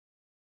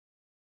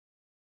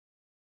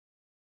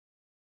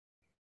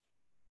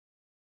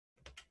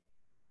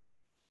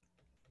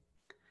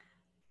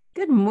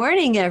Good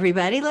morning,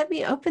 everybody. Let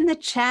me open the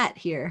chat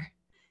here.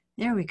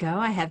 There we go.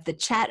 I have the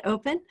chat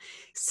open.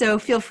 So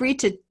feel free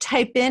to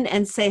type in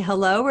and say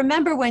hello.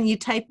 Remember, when you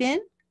type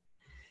in,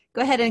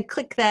 go ahead and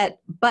click that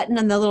button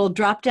on the little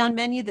drop-down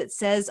menu that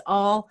says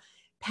all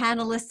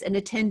panelists and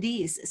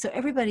attendees, so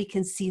everybody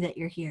can see that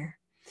you're here.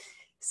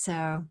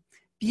 So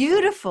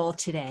beautiful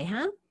today,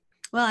 huh?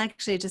 Well,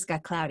 actually, it just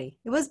got cloudy.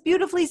 It was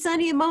beautifully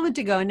sunny a moment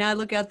ago, and now I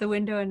look out the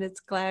window and it's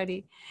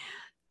cloudy.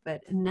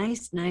 But a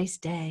nice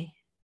day.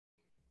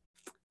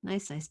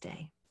 Nice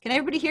day. Can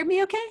everybody hear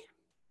me okay?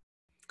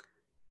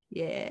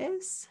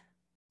 Yes.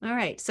 All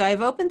right, so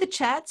I've opened the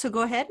chat, so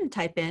go ahead and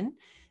type in,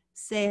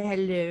 say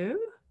hello.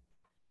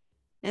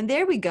 And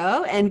there we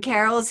go. And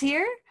Carol's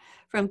here,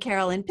 from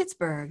Carol in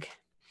Pittsburgh.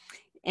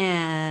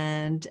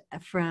 And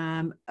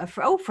from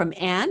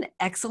Anne,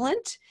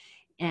 excellent.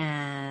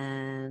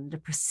 And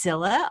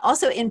Priscilla,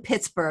 also in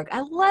Pittsburgh.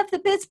 I love the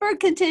Pittsburgh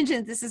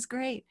contingent. This is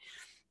great.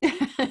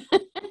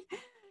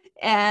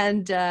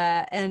 and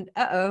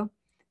uh-oh,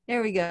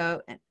 there we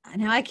go.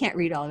 Now I can't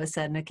read all of a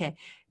sudden. Okay.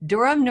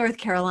 Durham, North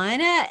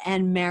Carolina,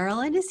 and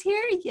Maryland is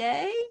here.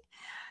 Yay.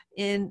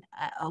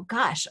 Oh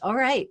gosh. All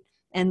right.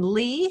 And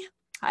Lee.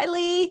 Hi,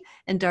 Lee,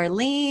 and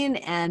Darlene,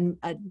 and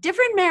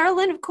different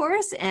Maryland, of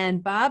course,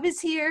 and Bob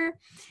is here,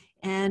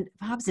 and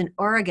Bob's in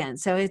Oregon,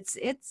 so it's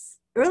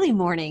early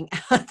morning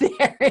out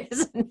there,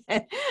 isn't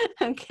it?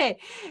 Okay,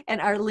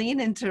 and Arlene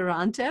in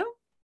Toronto,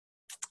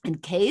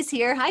 and Kay's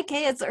here. Hi,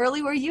 Kay, it's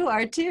early where you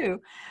are, too.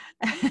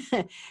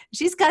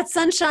 She's got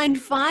sunshine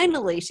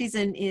finally. She's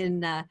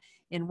in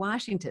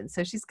Washington,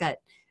 so she's got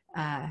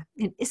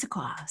in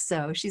Issaquah,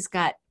 so she's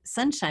got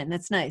sunshine.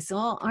 That's nice.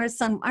 Well, our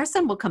sun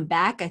will come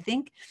back, I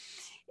think.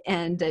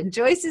 And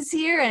Joyce is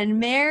here, and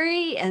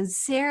Mary, and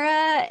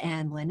Sarah,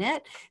 and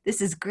Lynette.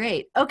 This is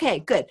great. Okay,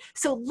 good.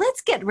 So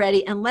let's get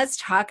ready and let's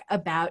talk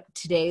about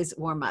today's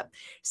warm-up.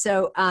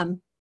 So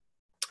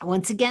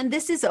once again,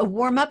 this is a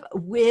warm-up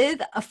with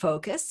a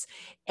focus.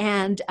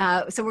 And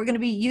so we're going to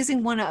be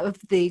using one of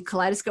the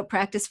kaleidoscope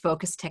practice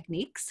focus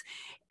techniques.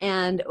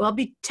 And I'll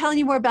be telling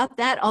you more about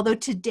that, although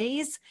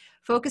today's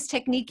focus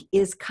technique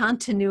is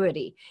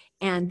continuity.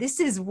 And this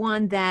is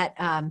one that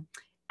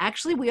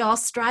actually we all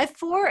strive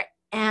for,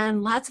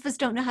 and lots of us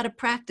don't know how to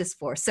practice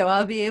for. So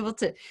I'll be able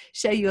to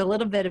show you a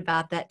little bit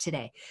about that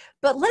today.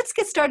 But let's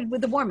get started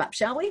with the warm-up,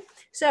 shall we?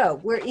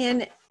 So we're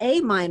in A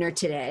minor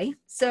today.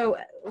 So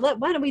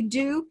why don't we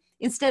do,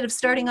 instead of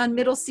starting on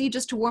middle C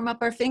just to warm up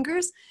our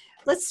fingers,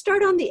 let's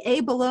start on the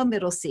A below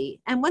middle C.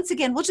 And once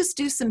again, we'll just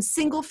do some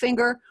single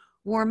finger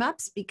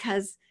warm-ups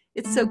because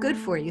it's so good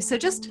for you. So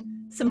just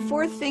some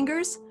fourth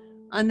fingers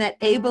on that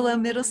A below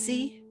middle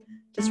C.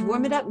 Just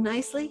warm it up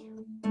nicely.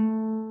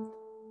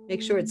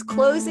 Make sure it's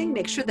closing.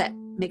 Make sure that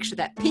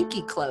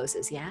pinky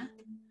closes, yeah?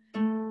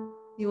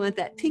 You want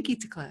that pinky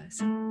to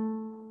close.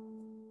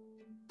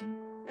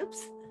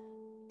 Oops.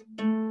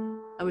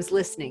 I was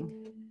listening.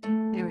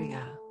 There we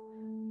go.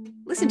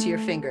 Listen to your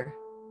finger.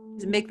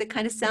 Does it make the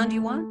kind of sound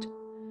you want?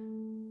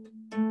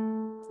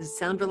 Does it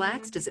sound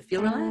relaxed? Does it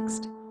feel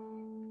relaxed?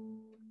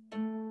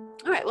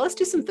 All right, well, let's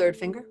do some third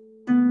finger.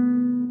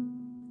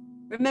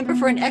 Remember,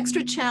 for an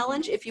extra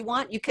challenge, if you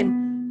want, you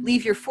can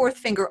leave your fourth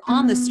finger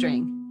on the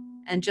string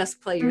and just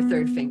play your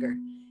third finger.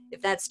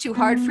 If that's too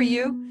hard for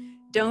you,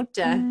 don't,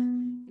 you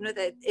know,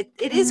 that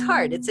it is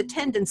hard. It's a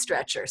tendon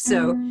stretcher.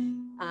 So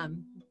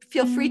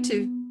feel free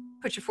to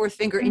put your fourth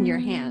finger in your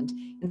hand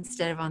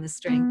instead of on the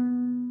string.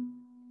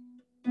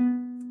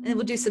 And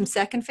we'll do some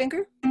second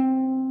finger.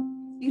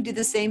 You can do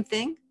the same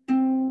thing.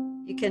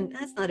 You can,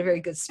 that's not a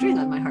very good string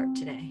on my harp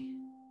today.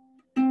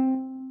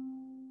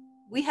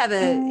 We have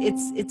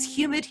it's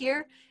humid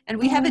here, and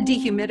we have a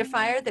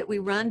dehumidifier that we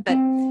run, but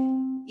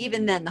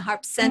even then, the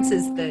harp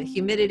senses the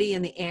humidity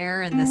in the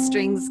air, and the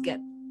strings get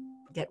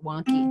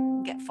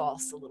wonky, get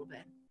false a little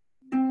bit.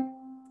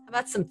 How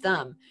about some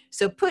thumb?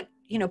 So put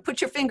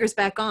your fingers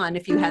back on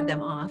if you had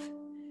them off,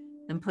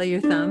 and play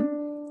your thumb.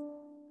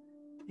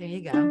 There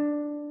you go.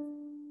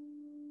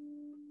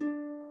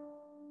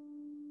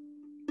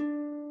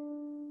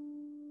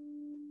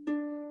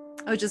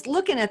 I was just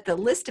looking at the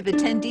list of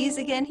attendees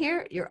again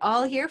here. You're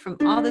all here from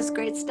all this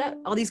great stuff,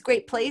 all these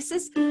great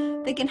places,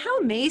 thinking how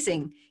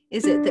amazing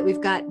is it that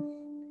we've got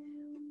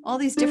all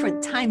these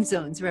different time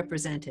zones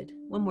represented.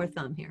 One more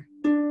thumb here.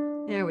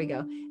 There we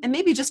go. And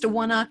maybe just a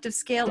 1 octave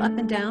scale up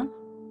and down.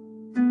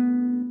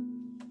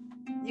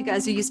 You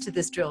guys are used to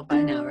this drill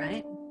by now,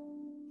 right?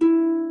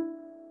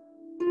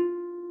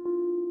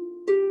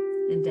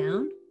 And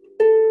down.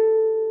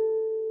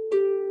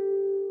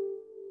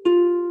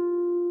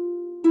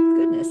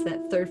 Goodness,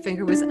 that third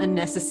finger was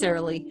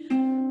unnecessarily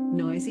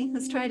noisy.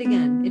 Let's try it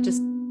again. It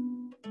just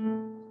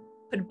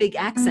put a big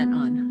accent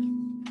on.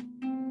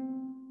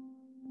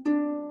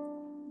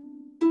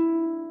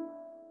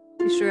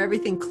 Be sure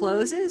everything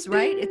closes,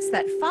 right? It's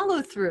that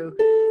follow through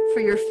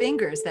for your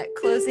fingers, that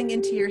closing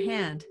into your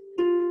hand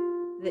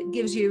that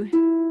gives you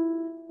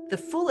the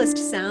fullest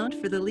sound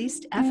for the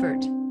least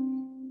effort,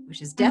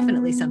 which is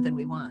definitely something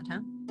we want, huh?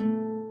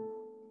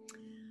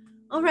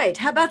 All right,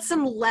 how about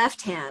some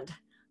left hand?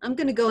 I'm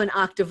going to go an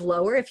octave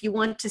lower. If you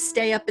want to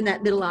stay up in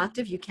that middle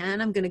octave, you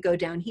can. I'm going to go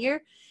down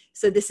here.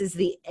 So this is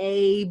the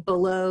A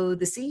below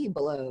the C,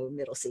 below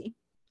middle C.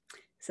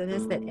 So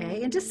that's that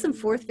A, and just some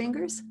fourth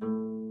fingers.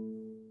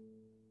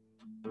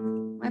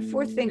 My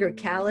fourth finger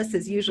callus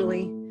is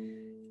usually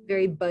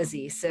very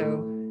buzzy, so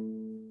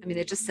I mean,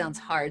 it just sounds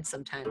hard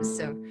sometimes.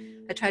 So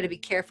I try to be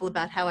careful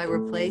about how I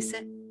replace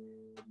it.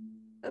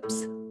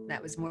 Oops,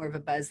 that was more of a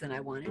buzz than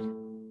I wanted.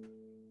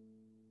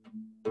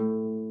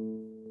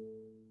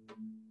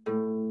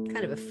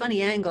 Kind of a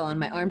funny angle on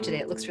my arm today.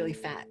 It looks really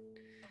fat.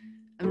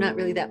 I'm not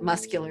really that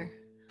muscular.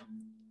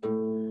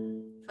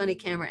 Funny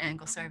camera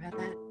angle, sorry about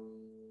that.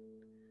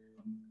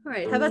 All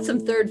right, how about some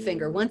third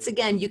finger? Once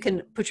again, you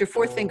can put your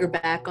fourth finger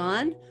back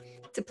on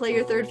to play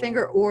your third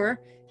finger, or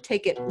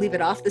take it, leave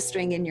it off the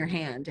string in your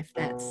hand if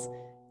that's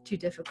too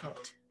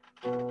difficult.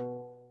 There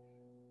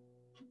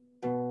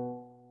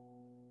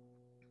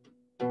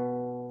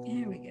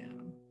we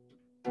go.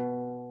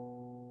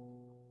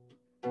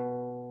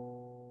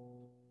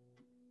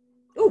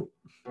 Oh,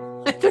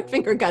 my third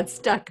finger got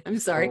stuck. I'm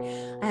sorry.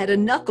 I had a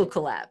knuckle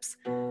collapse.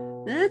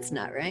 That's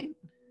not right.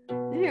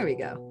 There we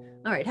go.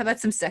 All right, how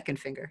about some second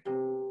finger?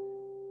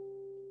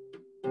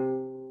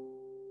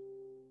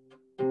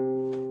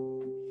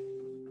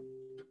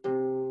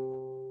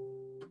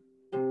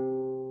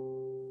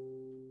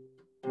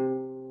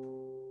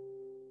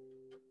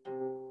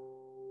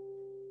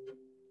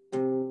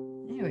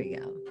 There we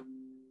go.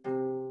 A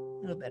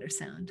little better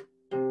sound.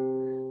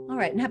 All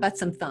right, and how about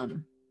some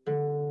thumb?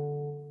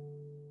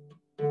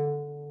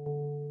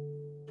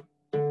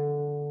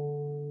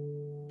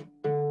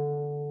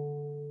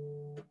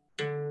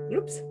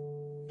 Oops,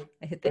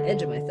 I hit the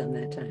edge of my thumb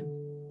that time.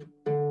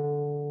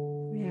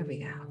 There we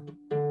go.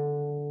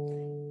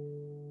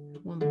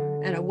 One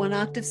more, and a one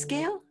octave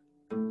scale.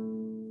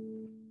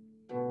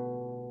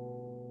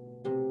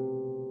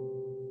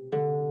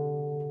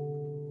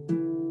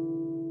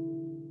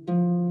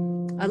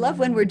 I love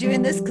when we're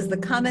doing this because the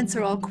comments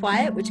are all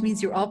quiet, which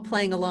means you're all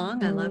playing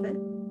along. I love it.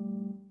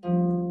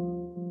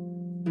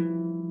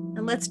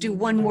 And let's do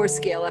one more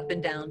scale up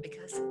and down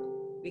because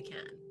we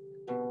can.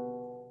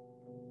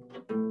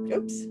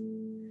 Oops,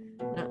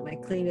 not my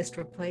cleanest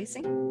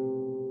replacing.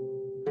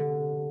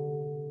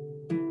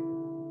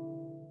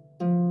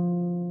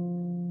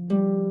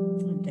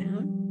 And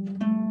down.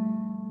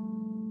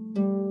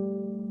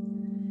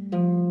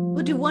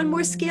 We'll do one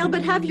more scale,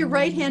 but have your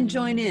right hand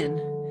join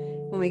in.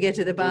 When we get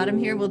to the bottom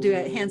here, we'll do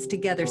a hands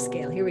together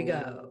scale. Here we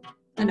go.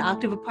 An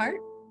octave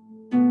apart.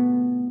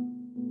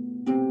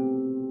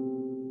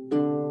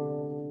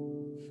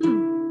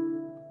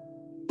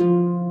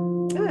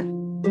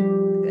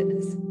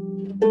 Goodness.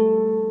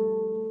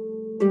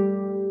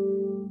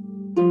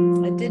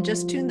 I did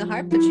just tune the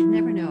harp, but you'd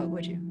never know it,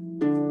 would you?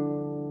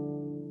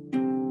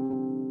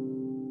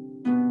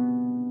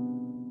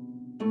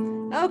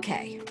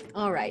 Okay,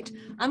 all right.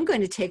 I'm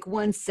going to take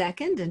 1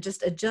 second and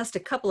just adjust a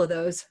couple of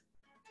those.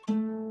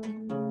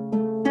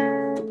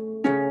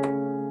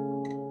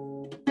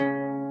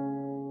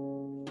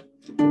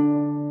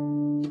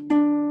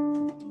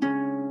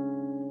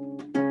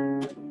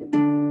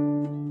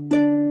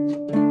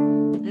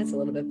 That's a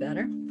little bit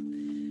better.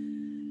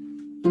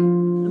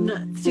 I'm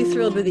not too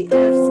thrilled with the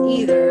F's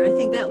either. I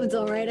think that one's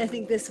all right. I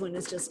think this one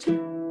is just...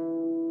 There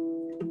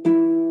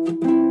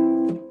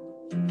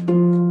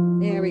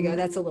we go.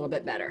 That's a little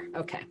bit better.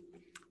 Okay.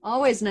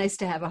 Always nice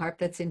to have a harp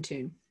that's in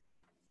tune.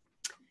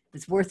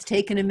 It's worth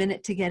taking a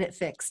minute to get it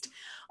fixed.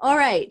 All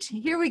right,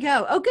 here we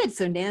go. Oh, good.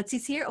 So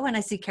Nancy's here. Oh, and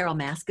I see Carol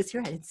Mask is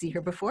here. I didn't see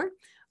her before.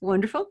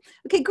 Wonderful.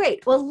 Okay,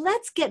 great. Well,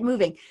 let's get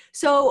moving.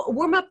 So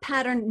warm-up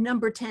pattern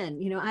number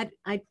 10. You know,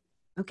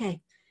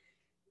 okay.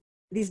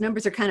 These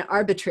numbers are kind of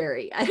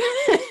arbitrary.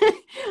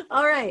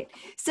 All right.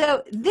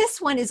 So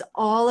this one is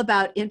all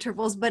about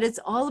intervals, but it's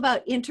all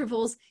about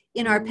intervals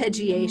in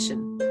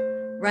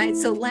arpeggiation, right?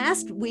 So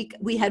last week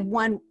we had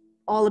one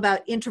all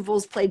about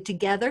intervals played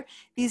together.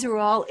 These are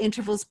all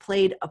intervals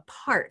played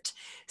apart.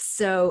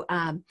 So,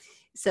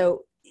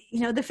 you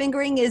know, the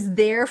fingering is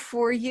there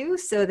for you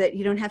so that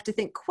you don't have to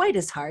think quite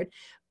as hard.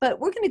 But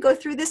we're going to go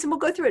through this and we'll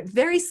go through it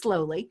very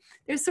slowly.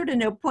 There's sort of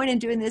no point in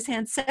doing this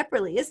hand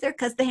separately, is there?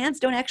 Because the hands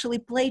don't actually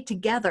play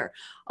together,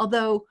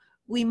 although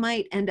we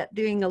might end up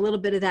doing a little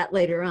bit of that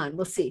later on.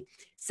 We'll see.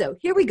 So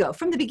here we go.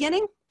 From the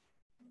beginning,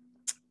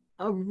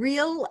 a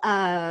real,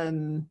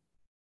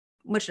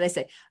 what should I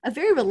say? A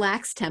very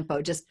relaxed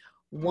tempo, just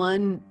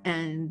 1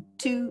 and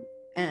 2.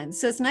 And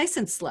so it's nice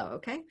and slow,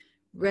 okay?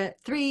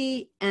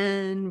 3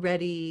 and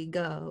ready,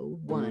 go.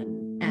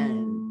 1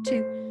 and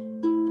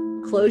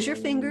 2. Close your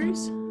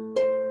fingers.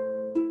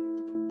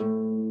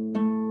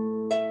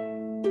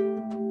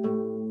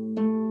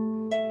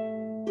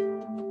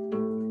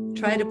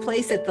 Try to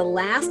place it the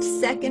last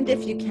second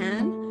if you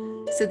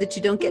can, so that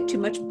you don't get too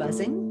much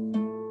buzzing.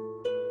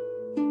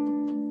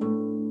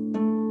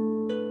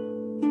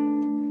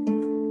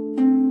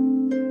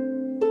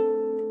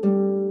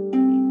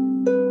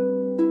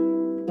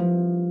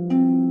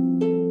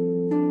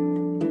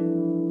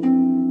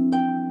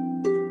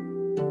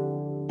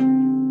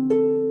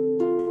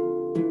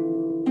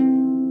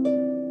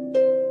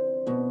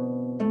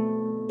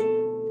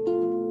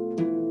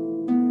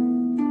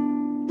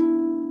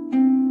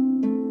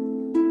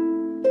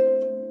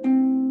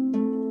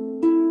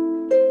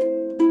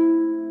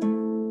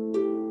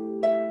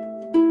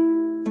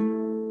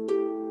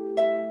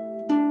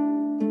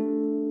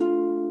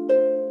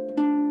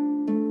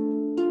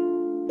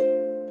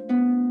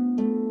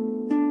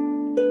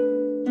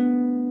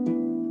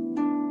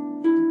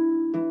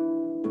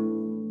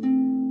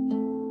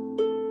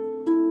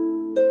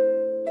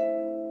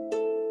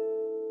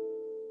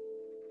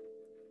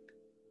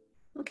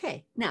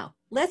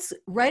 let's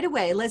right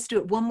away, let's do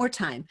it one more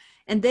time.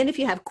 And then if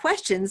you have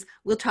questions,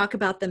 we'll talk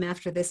about them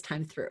after this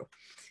time through.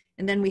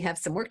 And then we have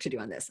some work to do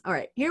on this. All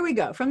right, here we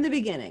go from the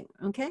beginning.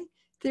 Okay,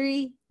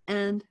 3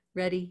 and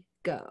ready,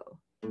 go.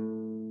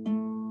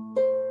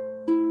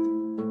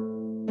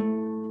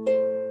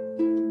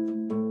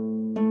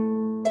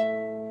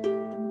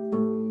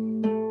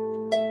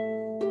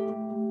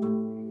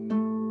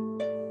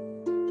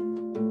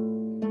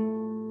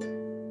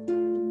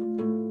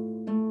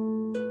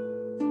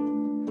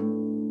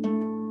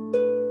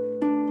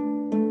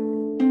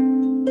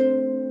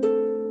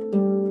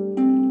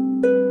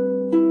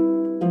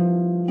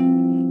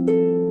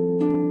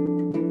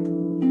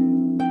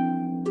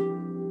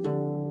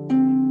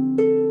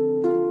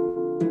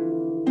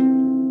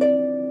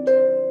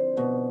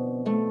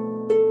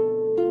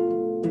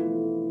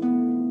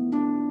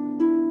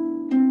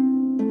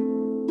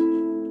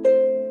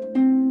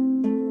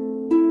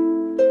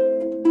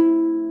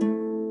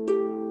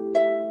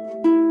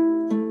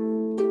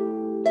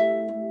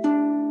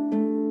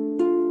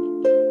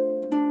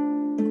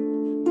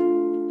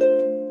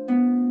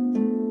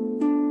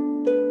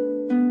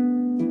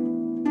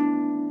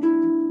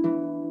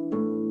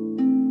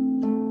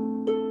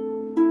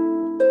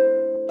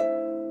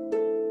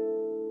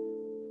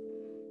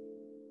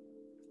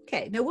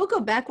 Okay, now we'll go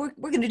back. We're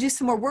going to do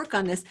some more work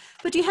on this.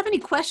 But do you have any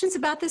questions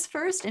about this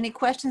first? Any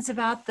questions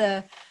about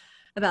the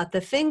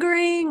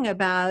fingering,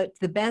 about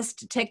the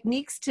best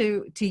techniques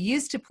to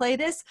use to play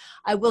this?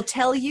 I will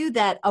tell you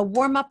that a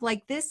warm-up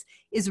like this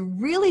is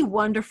really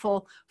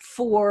wonderful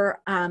for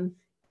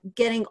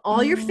getting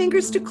all your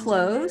fingers to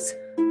close,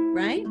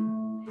 right?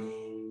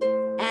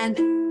 And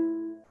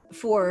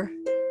for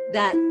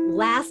that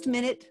last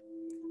minute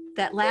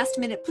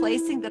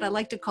placing that I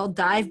like to call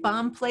dive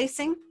bomb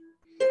placing,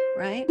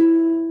 right?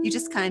 You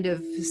just kind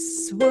of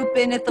swoop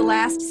in at the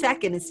last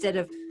second instead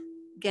of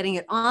getting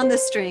it on the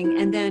string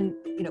and then,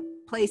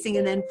 placing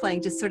and then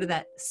playing, just sort of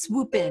that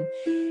swoop in.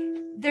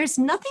 There's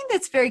nothing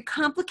that's very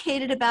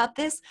complicated about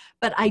this,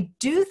 but I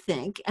do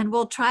think, and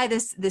we'll try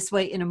this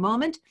way in a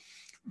moment,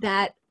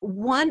 that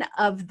one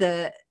of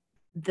the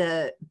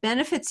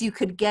benefits you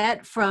could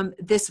get from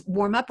this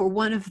warm-up, or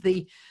one of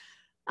the,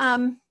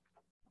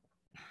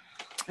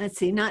 let's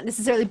see, not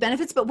necessarily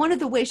benefits, but one of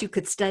the ways you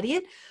could study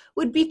it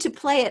would be to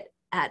play it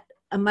at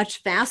a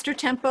much faster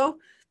tempo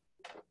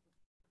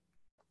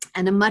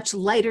and a much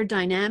lighter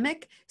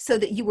dynamic, so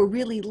that you were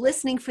really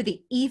listening for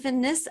the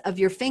evenness of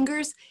your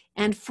fingers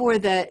and for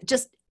the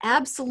just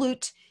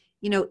absolute,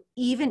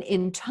 even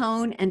in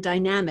tone and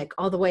dynamic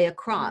all the way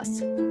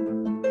across.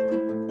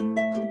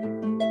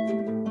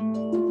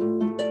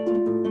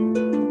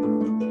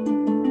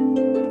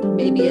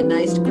 Maybe a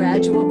nice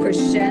gradual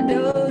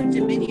crescendo,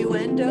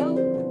 diminuendo.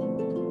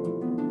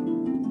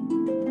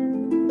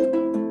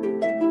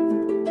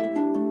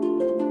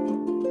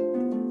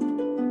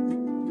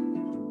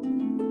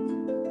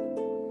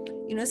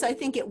 So I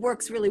think it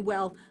works really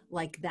well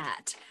like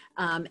that,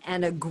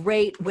 and a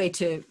great way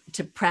to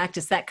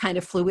practice that kind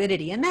of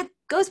fluidity. And that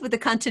goes with the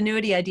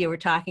continuity idea we're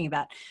talking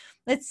about.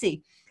 Let's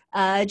see.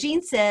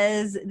 Jean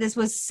says, this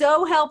was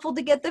so helpful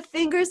to get the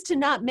fingers to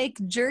not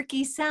make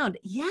jerky sound.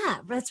 Yeah,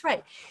 that's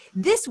right.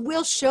 This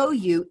will show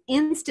you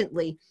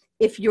instantly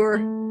if your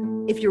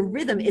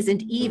rhythm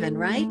isn't even,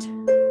 right?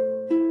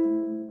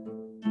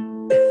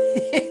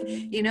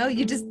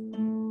 You just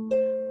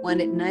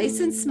want it nice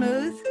and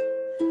smooth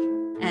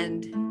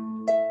and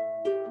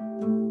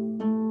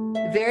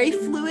very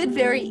fluid,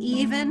 very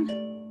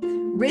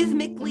even,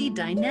 rhythmically,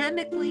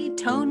 dynamically,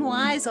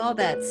 tone-wise, all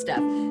that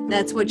stuff.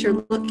 That's what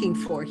you're looking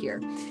for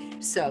here.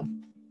 So,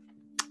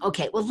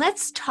 okay, well,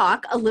 let's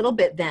talk a little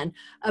bit then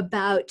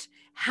about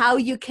how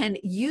you can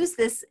use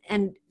this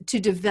and to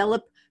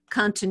develop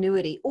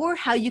continuity, or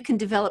how you can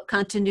develop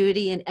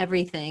continuity in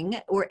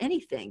everything or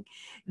anything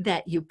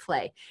that you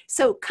play.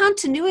 So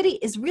continuity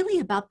is really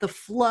about the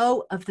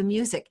flow of the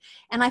music.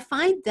 And I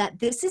find that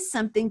this is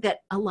something that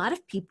a lot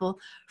of people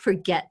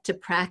forget to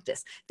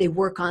practice. They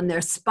work on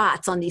their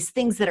spots, on these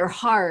things that are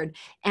hard,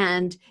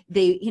 and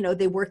they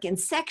work in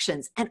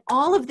sections, and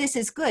all of this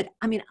is good.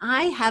 I mean,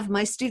 I have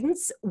my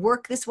students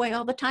work this way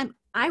all the time.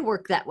 I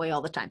work that way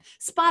all the time.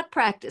 Spot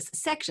practice,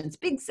 sections,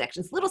 big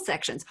sections, little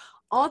sections,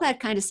 all that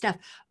kind of stuff.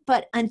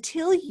 But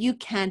until you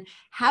can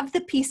have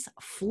the piece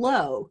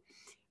flow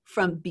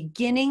from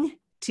beginning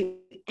to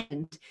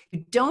end,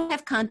 you don't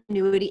have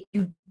continuity,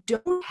 you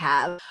don't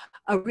have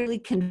a really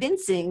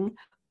convincing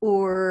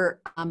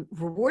or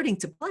rewarding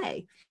to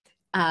play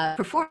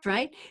performance,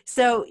 right?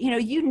 So,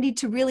 you need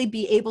to really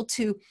be able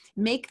to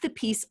make the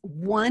piece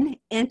one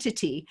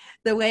entity,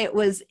 the way it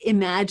was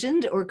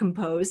imagined or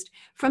composed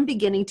from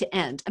beginning to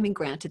end. I mean,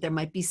 granted, there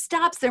might be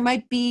stops, there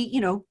might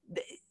be,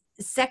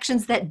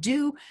 sections that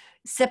do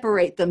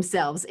separate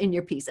themselves in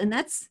your piece. And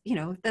that's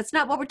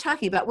not what we're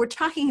talking about. We're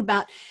talking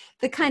about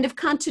the kind of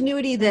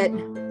continuity that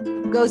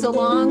goes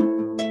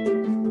along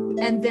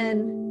and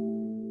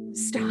then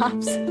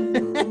stops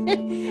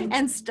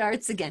and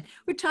starts again.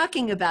 We're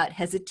talking about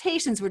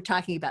hesitations. We're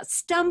talking about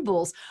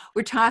stumbles.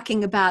 We're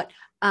talking about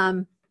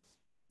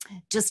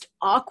just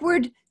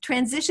awkward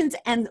transitions.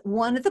 And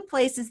one of the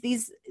places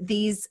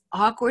these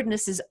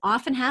awkwardnesses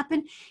often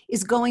happen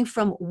is going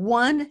from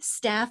one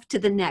staff to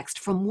the next,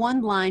 from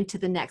one line to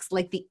the next,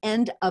 like the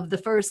end of the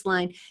first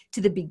line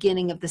to the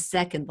beginning of the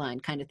second line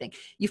kind of thing.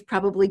 You've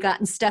probably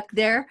gotten stuck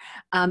there,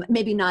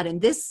 maybe not in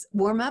this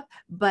warm-up,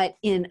 but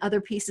in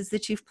other pieces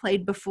that you've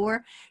played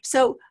before.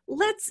 So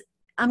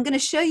I'm going to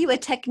show you a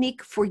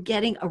technique for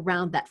getting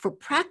around that, for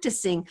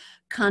practicing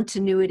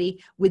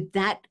continuity with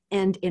that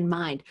end in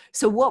mind.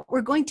 So what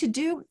we're going to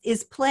do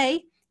is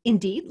play,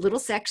 indeed, little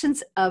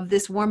sections of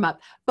this warm-up,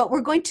 but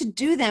we're going to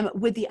do them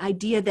with the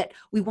idea that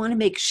we want to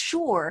make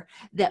sure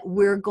that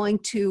we're going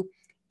to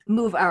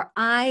move our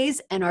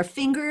eyes and our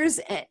fingers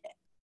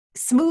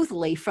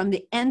smoothly from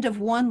the end of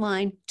one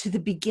line to the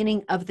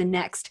beginning of the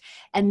next,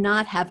 and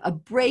not have a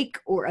break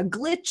or a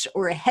glitch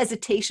or a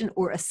hesitation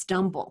or a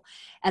stumble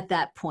at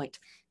that point.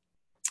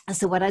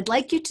 So what I'd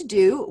like you to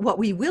do, what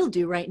we will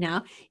do right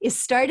now, is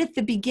start at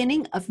the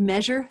beginning of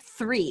measure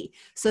 3.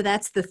 So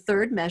that's the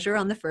third measure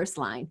on the first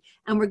line.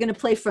 And we're going to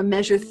play from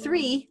measure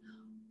 3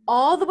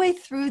 all the way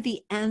through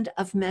the end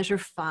of measure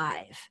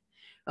 5.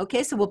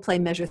 Okay, so we'll play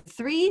measure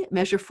 3,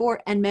 measure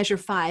 4, and measure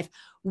 5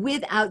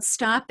 without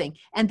stopping.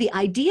 And the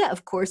idea,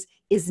 of course,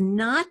 is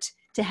not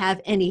to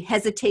have any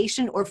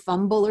hesitation or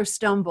fumble or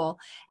stumble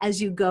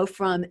as you go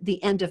from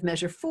the end of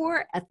measure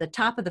 4 at the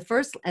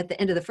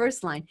end of the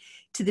first line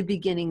to the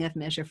beginning of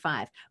measure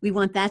 5. We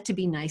want that to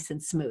be nice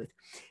and smooth.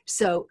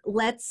 So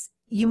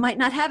you might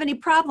not have any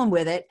problem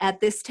with it at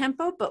this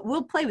tempo, but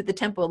we'll play with the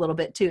tempo a little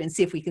bit too and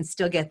see if we can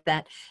still get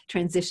that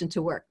transition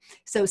to work.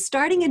 So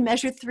starting in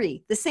measure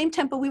 3, the same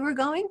tempo we were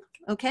going,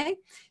 okay?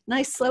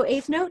 Nice slow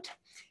 8th note.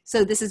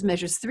 So this is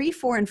measures 3,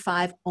 4, and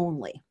 5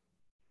 only.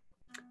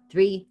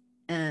 3,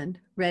 and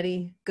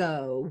ready,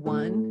 go.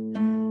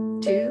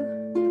 1,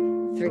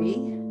 2, 3,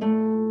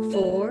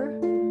 4,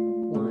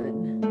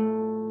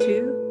 1,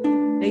 2.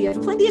 Now you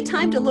have plenty of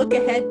time to look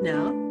ahead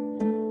now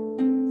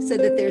so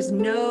that there's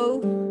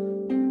no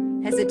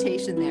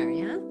hesitation there,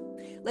 yeah?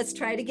 Let's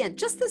try it again.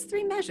 Just those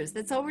 3 measures.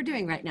 That's all we're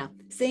doing right now.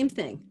 Same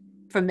thing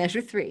from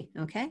measure 3,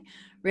 okay?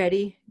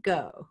 Ready,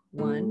 go.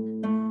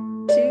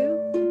 1,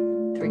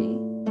 2, 3,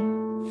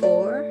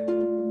 4,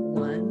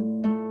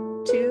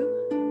 1,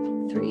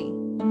 2, 3,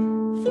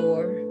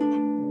 4,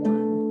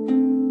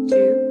 1,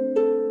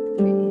 2,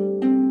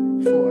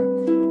 3,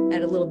 4. I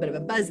had a little bit of a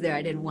buzz there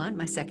I didn't want,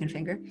 my second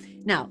finger.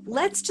 Now,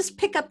 let's just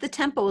pick up the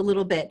tempo a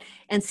little bit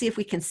and see if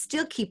we can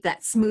still keep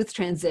that smooth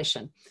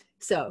transition.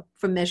 So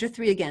from measure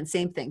 3 again,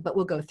 same thing, but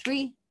we'll go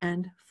 3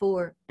 and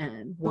 4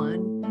 and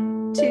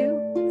 1,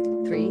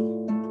 2, 3,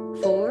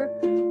 4,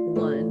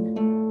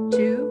 1,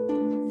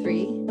 2,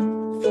 3,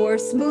 4,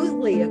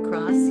 smoothly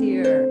across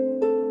here.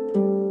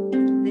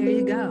 There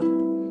you go.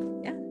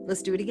 Yeah,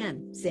 let's do it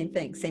again. Same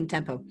thing, same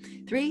tempo.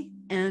 3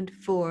 and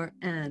 4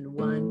 and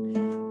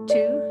 1,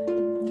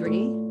 2,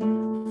 3,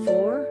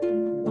 4,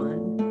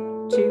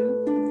 1,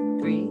 2,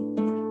 3,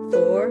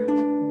 4,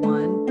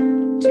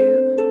 1,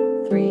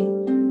 2, 3,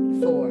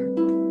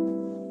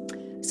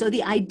 4. So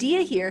the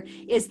idea here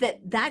is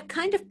that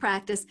kind of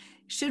practice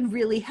should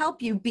really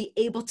help you be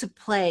able to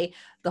play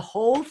the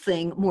whole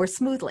thing more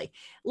smoothly.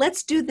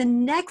 Let's do the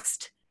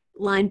next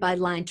line by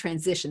line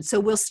transition. So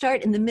we'll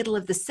start in the middle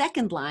of the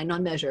second line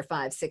on measure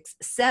 5, 6,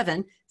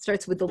 7.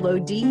 Starts with the low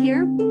D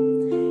here.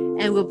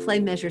 And we'll play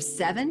measure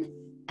 7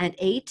 and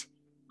 8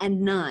 and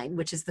 9,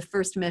 which is the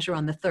first measure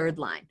on the third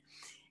line.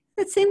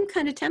 That same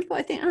kind of tempo,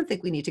 I don't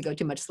think we need to go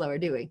too much slower,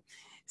 do we?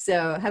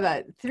 So how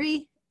about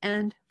 3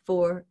 and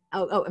 4?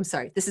 Oh, I'm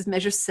sorry. This is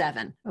measure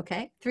 7,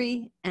 okay?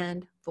 3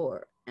 and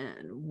 4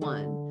 and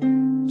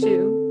 1,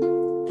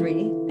 2, 3,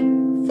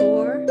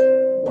 4,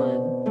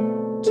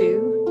 1,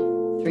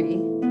 2, 3,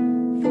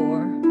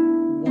 4,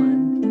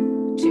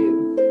 1,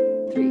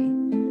 2,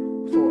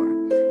 3,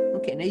 4.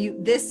 Okay, now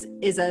this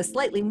is a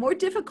slightly more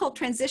difficult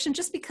transition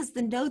just because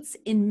the notes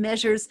in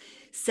measures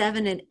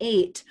 7 and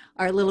 8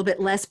 are a little bit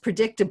less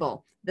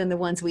predictable than the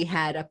ones we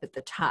had up at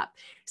the top.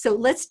 So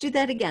let's do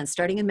that again,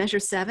 starting in measure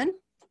 7.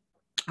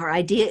 Our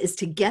idea is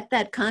to get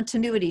that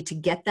continuity, to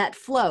get that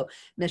flow.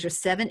 Measure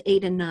 7,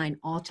 8, and 9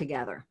 all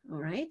together, all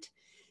right?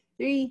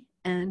 3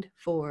 and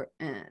 4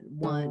 and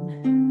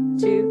 1,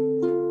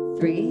 2,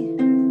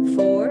 3,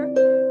 4,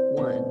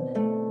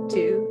 1,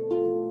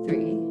 2,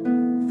 3,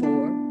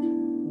 4,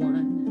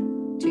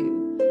 1,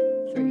 2,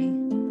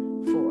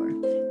 3, 4.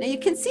 Now you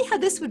can see how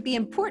this would be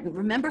important.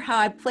 Remember how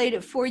I played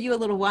it for you a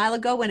little while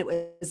ago when it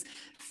was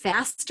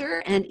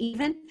faster and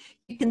even?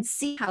 You can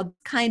see how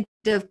kind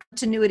of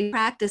continuity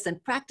practice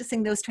and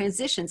practicing those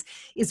transitions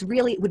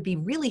would be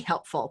really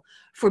helpful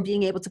for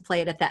being able to play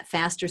it at that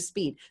faster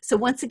speed. So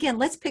once again,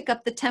 let's pick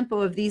up the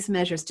tempo of these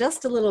measures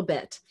just a little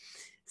bit.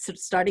 So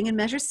starting in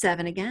measure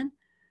 7 again.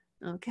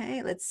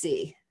 Okay, let's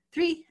see.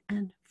 3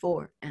 and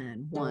 4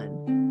 and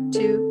 1,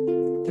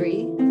 2,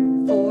 3,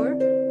 4,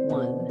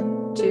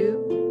 1,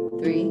 2,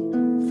 3,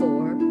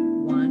 4,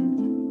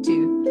 1,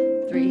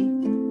 2,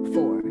 3,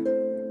 4.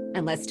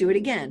 And let's do it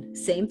again.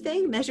 Same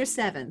thing, measure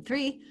 7,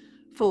 3,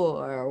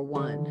 4,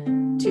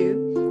 1,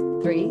 2,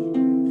 3,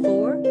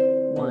 4,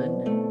 1,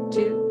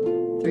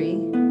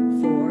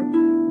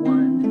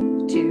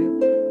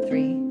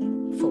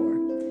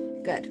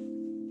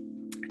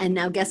 And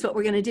now guess what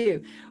we're going to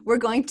do? We're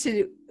going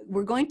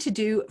to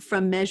do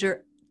from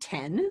measure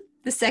 10,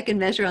 the second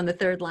measure on the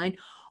third line,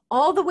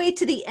 all the way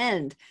to the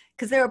end,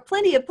 because there are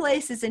plenty of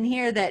places in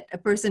here that a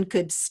person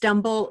could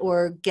stumble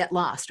or get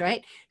lost,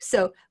 right?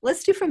 So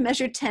let's do from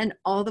measure 10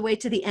 all the way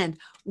to the end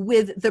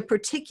with the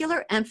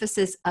particular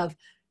emphasis of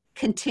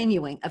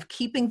continuing, of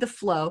keeping the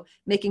flow,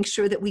 making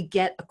sure that we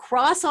get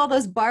across all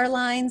those bar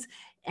lines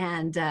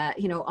and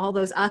you know, all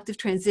those octave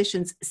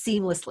transitions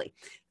seamlessly.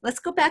 Let's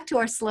go back to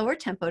our slower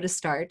tempo to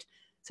start.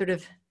 Sort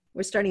of,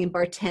 we're starting in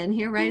bar 10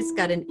 here, right? It's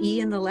got an E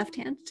in the left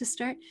hand to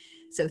start.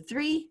 So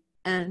 3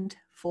 and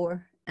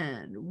 4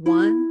 and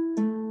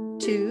 1,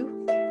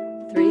 2,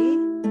 3,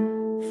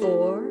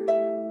 4,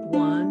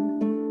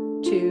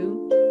 1,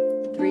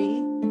 2,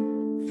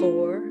 3,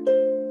 4,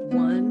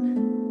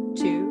 1,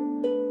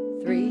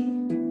 2,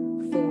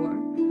 3, 4,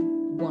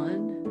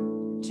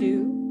 1,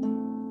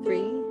 2, 3,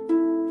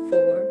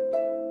 4,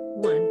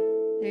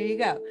 1. There you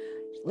go.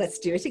 Let's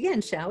do it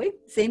again, shall we?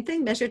 Same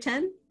thing, measure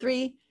 10,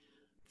 3,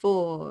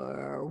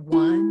 4,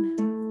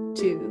 1,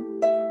 2,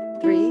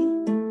 3,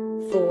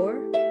 4,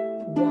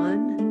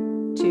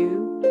 1,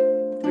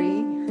 2,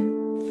 3,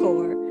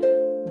 4,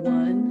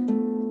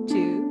 1,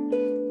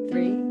 2,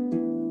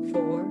 3,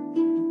 4,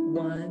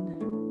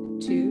 1,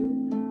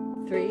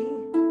 2, 3,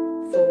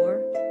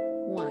 4,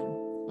 1.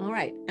 All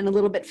right, and a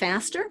little bit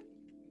faster.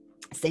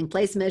 Same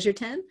place, measure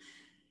 10,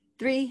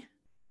 3,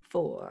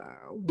 4,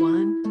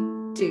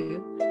 1,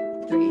 2,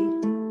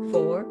 3,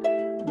 4,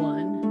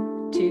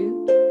 1,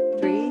 2,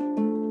 3,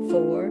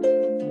 4,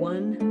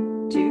 1,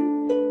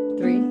 2,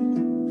 3,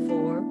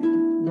 4,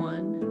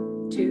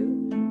 1,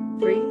 2,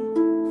 3,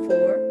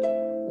 4,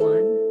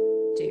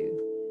 1,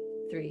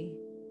 2, 3,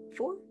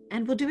 4.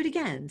 And we'll do it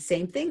again.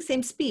 Same thing,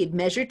 same speed.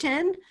 Measure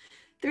 10,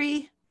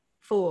 3,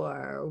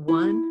 4,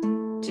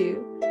 1,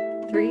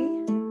 2,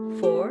 3,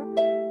 4,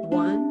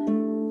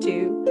 1,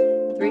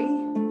 2,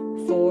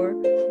 3, 4,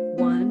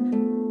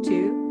 1,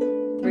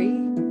 2, 3,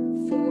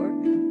 4,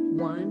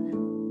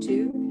 1,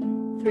 2,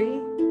 3,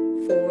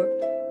 4,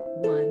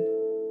 1,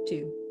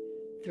 2,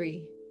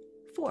 3,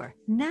 4.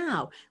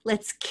 Now,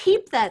 let's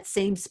keep that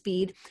same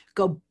speed,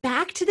 go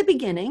back to the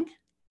beginning,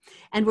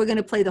 and we're going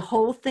to play the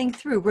whole thing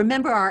through.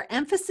 Remember, our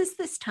emphasis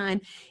this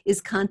time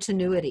is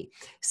continuity.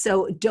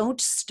 So don't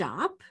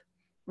stop,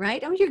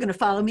 right? Oh, you're going to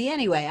follow me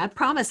anyway. I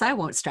promise I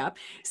won't stop.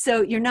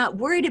 So you're not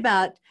worried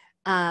about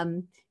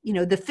you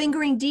know, the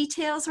fingering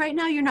details right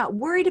now. You're not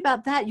worried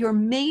about that. Your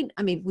main,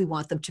 I mean, we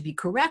want them to be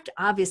correct,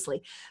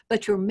 obviously,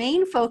 but your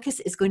main focus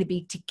is going to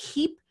be to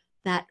keep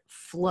that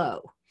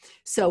flow.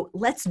 So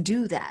let's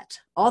do that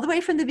all the way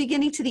from the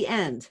beginning to the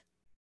end.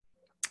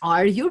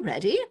 Are you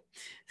ready?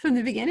 From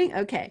the beginning?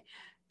 Okay.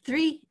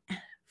 3,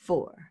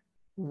 4,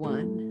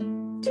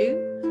 1,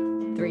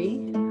 2,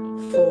 3,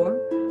 4,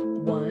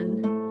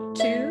 1,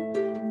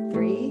 2,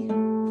 3,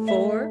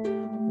 4,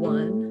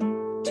 1,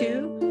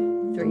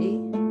 2,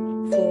 3,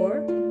 4,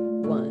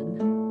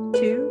 1,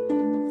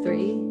 2,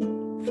 3,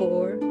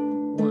 4,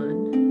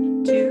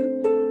 1,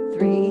 2,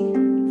 3,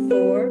 4, 1, 2, 3,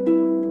 4,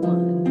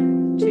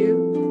 1,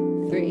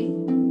 2, 3,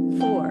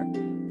 4,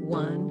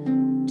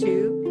 1,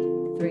 2,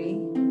 3,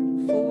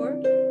 4,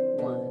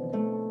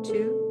 1,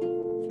 2,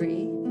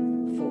 3,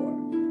 4,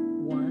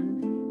 1,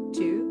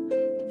 2,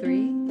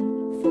 3,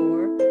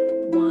 4,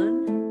 1,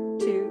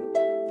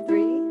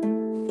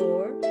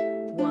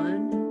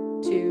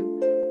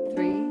 2,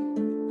 3,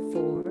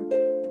 4,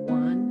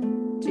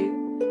 1, 2,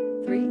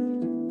 3,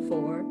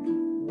 4,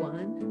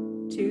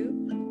 1,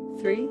 2,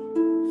 3,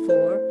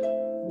 4,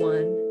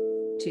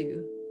 1,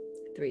 2,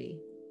 3,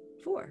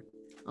 4.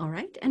 All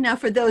right, and now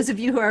for those of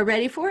you who are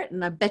ready for it,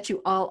 and I bet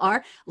you all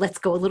are, let's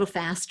go a little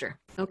faster,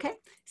 okay?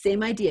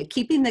 Same idea,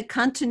 keeping the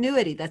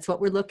continuity, that's what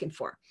we're looking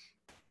for.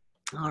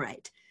 All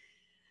right,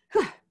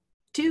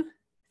 2,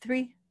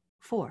 3,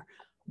 4.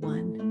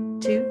 1,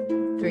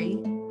 2,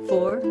 3,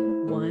 4,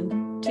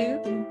 1,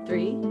 2,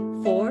 3,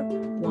 4,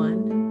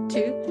 1,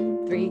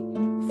 2, 3,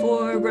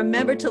 4.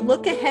 Remember to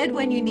look ahead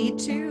when you need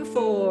to.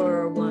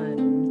 4,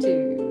 1,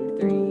 2,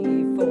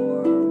 3,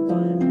 4,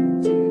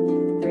 1,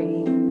 2,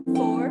 3,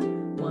 4,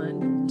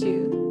 1,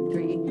 2,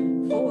 3,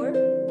 4,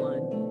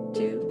 1,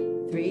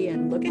 2, 3,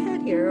 and look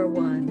ahead here.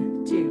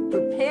 1, 2.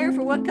 Prepare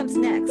for what comes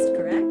next,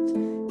 correct?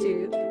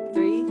 2,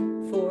 3,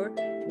 4,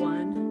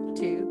 1,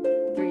 2,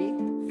 3,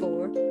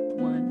 4,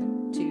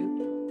 1,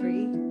 2,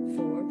 3,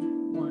 4,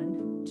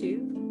 1,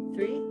 2,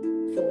 3,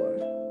 4,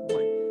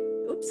 1.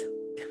 Oops.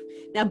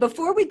 Now,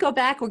 before we go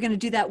back, we're going to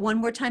do that one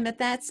more time at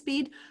that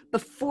speed.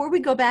 Before we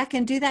go back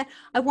and do that,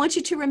 I want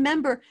you to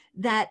remember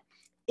that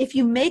if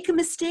you make a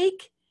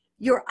mistake,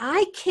 your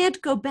eye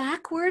can't go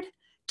backward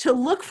to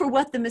look for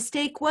what the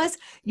mistake was.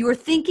 Your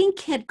thinking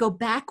can't go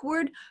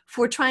backward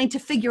for trying to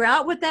figure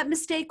out what that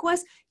mistake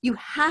was. You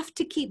have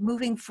to keep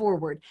moving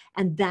forward.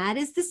 And that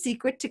is the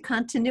secret to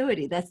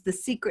continuity. That's the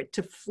secret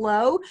to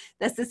flow.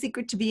 That's the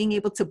secret to being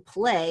able to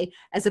play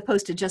as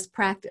opposed to just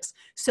practice.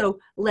 So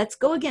let's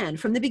go again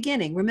from the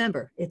beginning.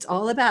 Remember, it's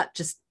all about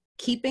just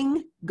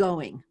keeping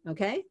going,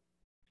 okay?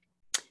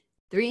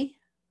 3,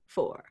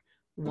 4,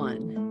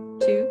 1,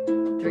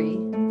 2, 3,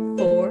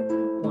 4,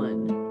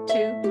 1,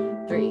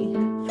 2, 3,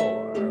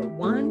 4,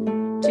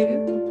 1,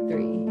 2,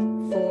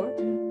 3, 4,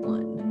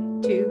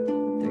 1, 2,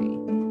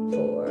 3,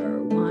 4,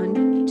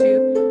 1,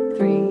 2,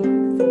 3,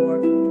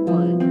 4,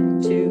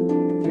 1, 2,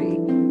 3, 4, 1, 2, 3,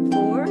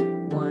 4,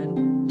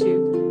 1,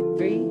 2,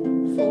 3,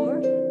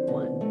 4,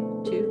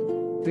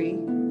 1, 2, 3,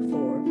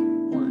 4,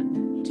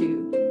 1,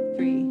 2,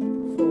 3,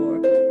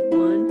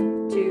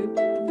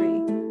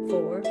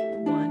 4,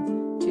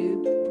 1,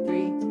 2,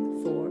 3,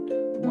 4,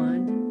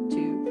 1,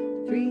 2,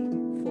 3,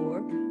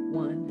 4,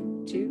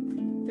 1, 2,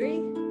 3,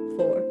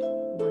 4,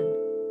 1.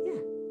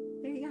 Yeah,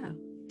 there you go.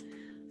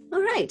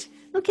 All right.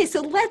 Okay,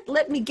 so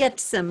let me get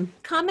some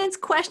comments,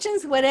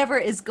 questions, whatever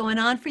is going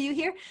on for you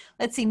here.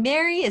 Let's see.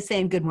 Mary is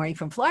saying good morning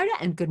from Florida,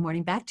 and good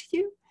morning back to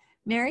you,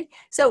 Mary.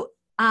 So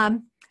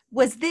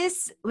was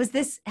this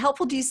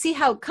helpful? Do you see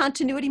how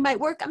continuity might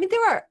work? I mean,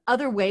 there are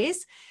other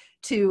ways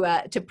to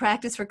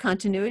practice for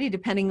continuity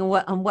depending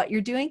on what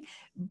you're doing,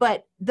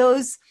 but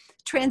those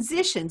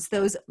transitions,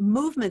 those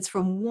movements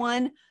from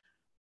one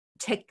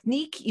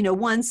technique,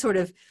 one sort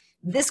of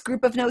this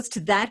group of notes to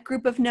that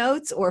group of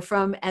notes, or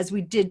from, as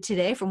we did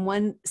today, from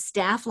one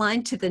staff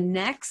line to the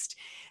next,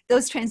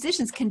 those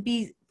transitions can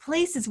be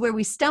places where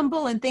we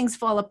stumble and things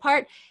fall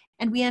apart,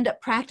 and we end up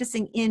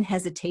practicing in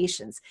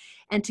hesitations.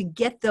 And to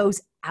get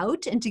those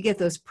out and to get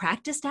those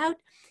practiced out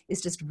is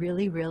just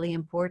really, really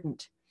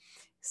important.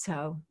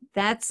 So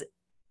that's,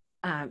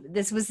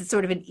 this was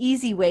sort of an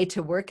easy way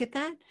to work at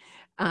that.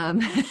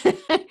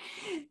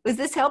 Was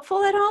this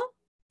helpful at all?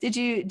 Do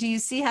you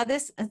see how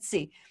this, let's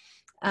see.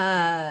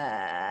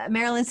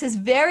 Marilyn says,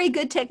 very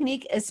good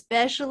technique,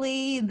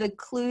 especially the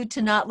clue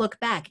to not look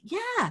back.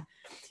 Yeah,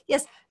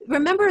 yes.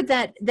 Remember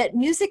that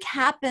music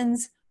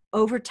happens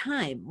over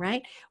time,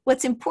 right?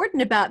 What's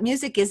important about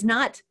music is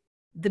not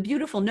the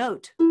beautiful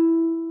note.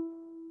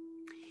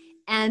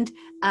 And,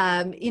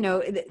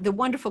 the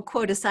wonderful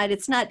quote aside,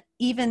 it's not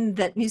even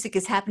that music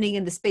is happening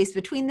in the space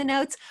between the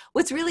notes.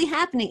 What's really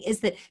happening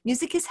is that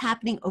music is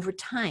happening over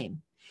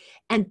time,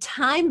 and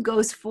time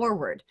goes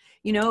forward.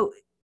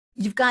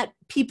 You've got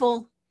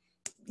people,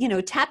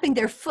 tapping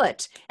their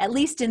foot, at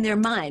least in their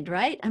mind,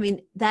 right? I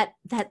mean, that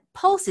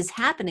pulse is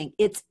happening.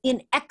 It's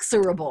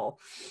inexorable.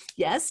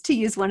 Yes, to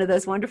use one of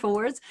those wonderful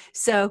words.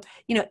 So,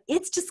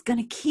 it's just going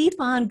to keep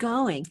on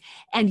going,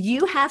 and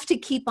you have to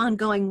keep on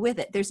going with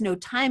it. There's no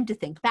time to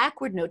think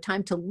backward, no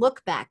time to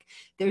look back.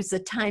 There's a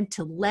time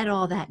to let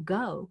all that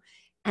go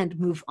and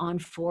move on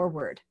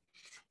forward.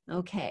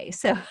 Okay,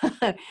 so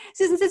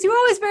Susan says, you're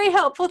always very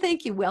helpful.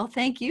 Thank you. Well,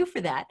 thank you for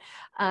that.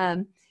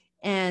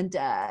 And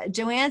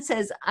Joanne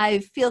says, I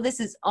feel this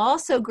is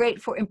also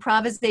great for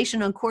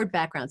improvisation on chord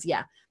backgrounds.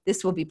 Yeah,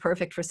 this will be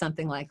perfect for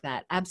something like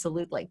that.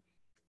 Absolutely.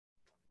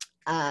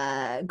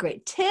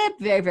 Great tip.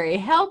 Very, very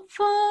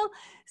helpful,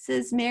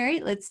 says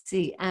Mary. Let's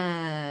see.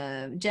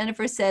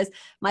 Jennifer says,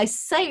 my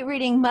sight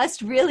reading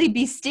must really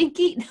be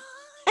stinky.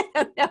 I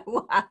don't know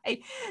why.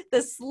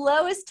 The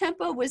slowest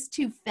tempo was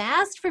too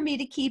fast for me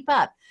to keep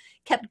up.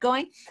 Kept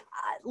going.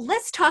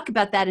 Let's talk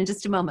about that in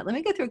just a moment. Let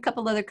me go through a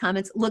couple other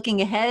comments. Looking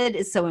ahead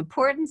is so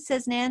important,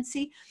 says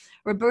Nancy.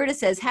 Roberta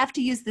says, have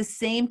to use the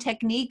same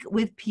technique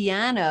with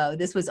piano.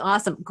 This was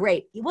awesome.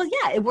 Great. Well,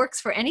 yeah, it works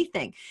for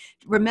anything.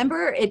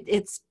 Remember,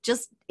 it's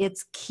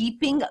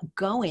keeping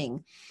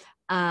going.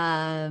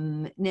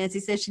 Nancy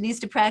says she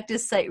needs to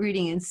practice sight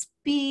reading and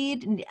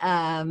speed.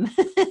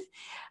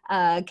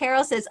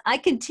 Carol says, I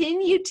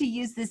continue to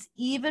use this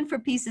even for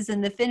pieces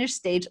in the finished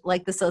stage,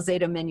 like the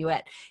Salzedo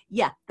Minuet.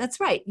 Yeah, that's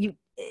right.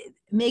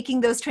 Making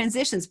those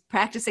transitions,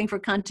 practicing for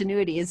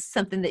continuity is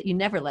something that you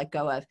never let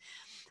go of.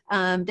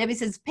 Debbie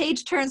says,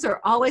 page turns are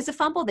always a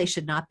fumble. They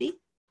should not be.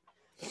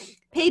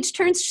 Page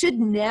turns should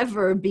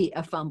never be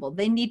a fumble.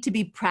 They need to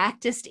be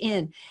practiced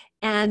in.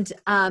 And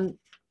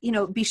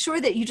be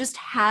sure that you just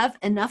have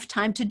enough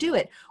time to do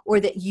it, or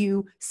that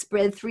you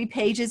spread 3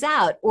 pages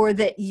out, or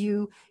that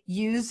you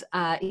use,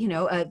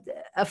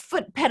 a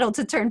foot pedal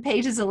to turn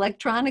pages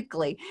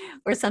electronically,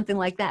 or something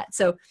like that.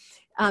 So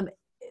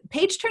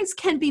page turns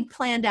can be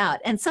planned out.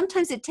 And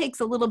sometimes it takes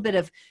a little bit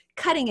of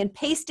cutting and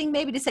pasting,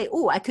 maybe to say,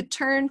 oh, I could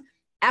turn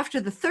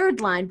after the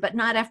 3rd line, but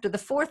not after the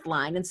 4th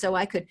line. And so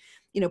I could,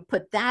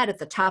 put that at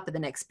the top of the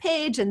next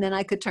page, and then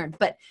I could turn.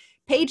 But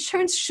page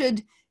turns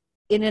should,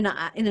 in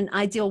an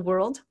ideal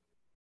world,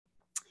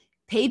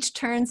 page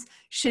turns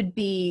should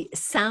be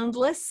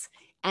soundless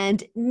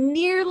and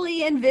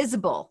nearly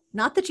invisible.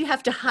 Not that you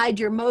have to hide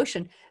your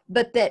motion,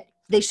 but that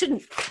they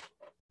shouldn't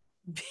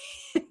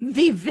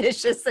be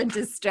vicious and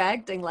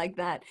distracting like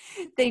that.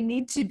 They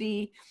need to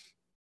be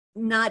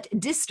not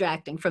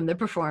distracting from the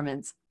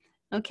performance.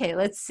 Okay,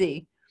 let's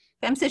see.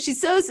 Pam says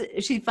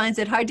she finds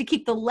it hard to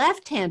keep the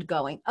left hand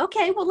going.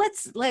 Okay, well,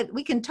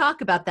 we can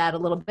talk about that a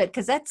little bit,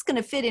 because that's going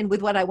to fit in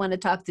with what I want to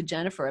talk to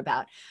Jennifer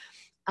about.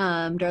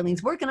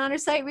 Darlene's working on her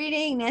sight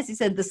reading. Nancy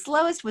said the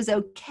slowest was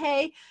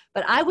okay,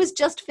 but I was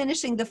just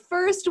finishing the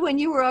first when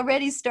you were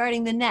already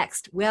starting the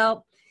next.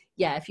 Well,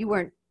 yeah, if you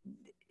weren't,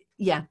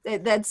 yeah,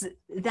 that's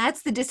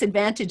the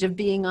disadvantage of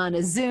being on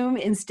a Zoom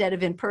instead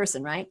of in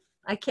person, right?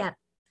 I can't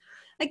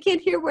I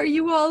can't hear where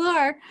you all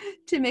are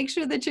to make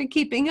sure that you're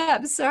keeping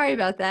up. Sorry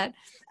about that.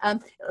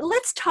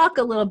 Let's talk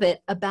a little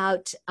bit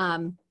about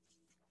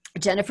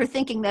Jennifer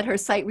thinking that her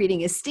sight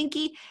reading is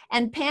stinky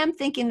and Pam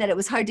thinking that it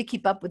was hard to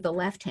keep up with the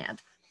left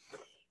hand.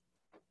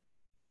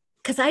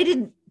 Because I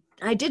didn't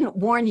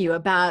warn you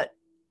about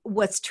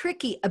what's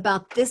tricky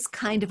about this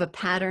kind of a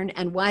pattern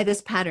and why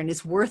this pattern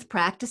is worth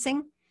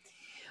practicing.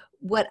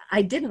 What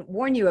I didn't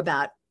warn you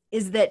about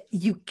is that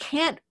you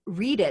can't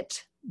read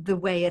it the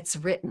way it's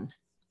written.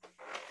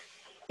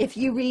 If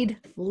you read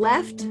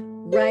left,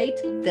 right,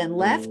 then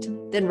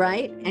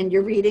right, and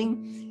you're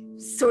reading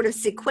sort of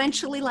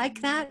sequentially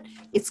like that,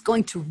 it's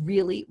going to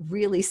really,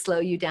 really slow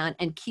you down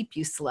and keep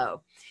you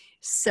slow.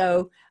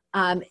 So,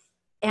 and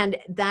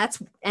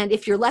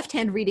if your left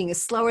hand reading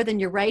is slower than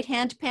your right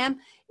hand, Pam,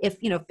 if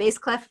bass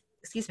clef,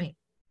 excuse me,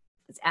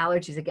 it's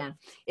allergies again.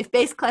 If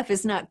bass clef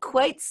is not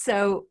quite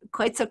so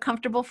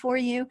comfortable for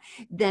you,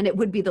 then it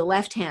would be the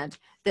left hand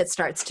that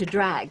starts to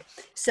drag.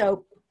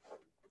 So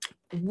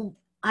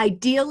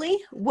ideally,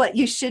 what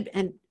you should,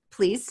 and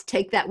please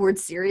take that word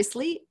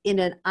seriously, in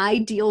an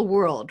ideal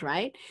world,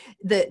 right?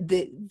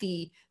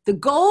 The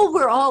goal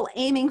we're all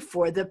aiming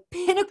for, the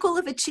pinnacle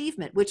of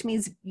achievement, which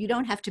means you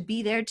don't have to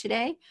be there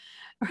today,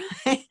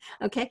 right?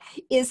 Okay,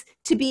 is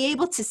to be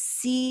able to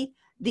see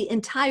the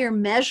entire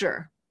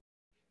measure,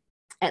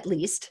 at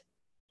least,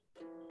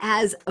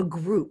 as a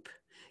group.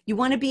 You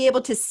want to be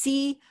able to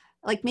see,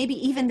 like maybe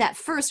even that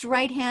first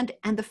right hand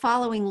and the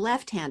following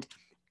left hand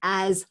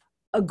as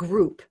a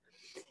group,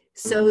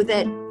 so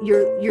that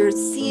you're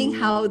seeing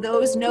how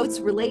those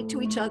notes relate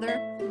to each other,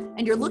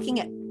 and you're looking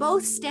at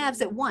both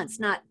stabs at once,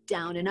 not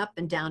down and up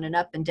and down and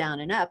up and down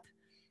and up,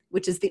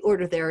 which is the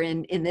order they're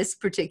in this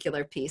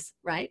particular piece,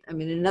 right? I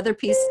mean, in another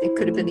piece, it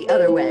could have been the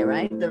other way,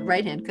 right? The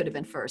right hand could have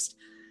been first.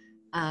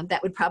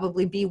 That would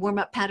probably be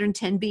warm-up pattern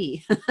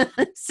 10B.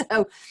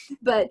 So,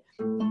 but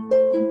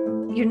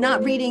you're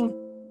not reading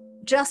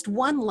just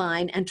one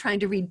line and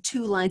trying to read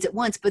two lines at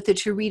once, but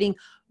that you're reading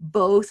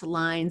both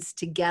lines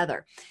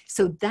together.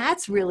 So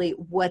that's really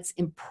what's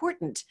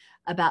important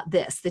about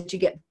this, that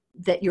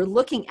you're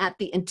looking at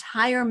the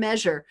entire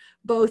measure,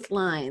 both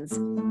lines,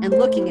 and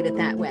looking at it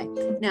that way.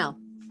 Now,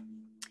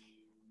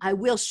 I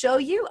will show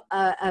you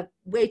a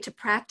way to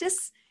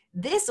practice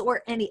this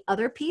or any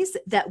other piece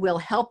that will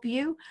help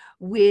you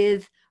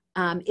with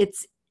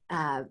it's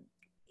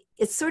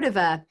sort of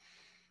a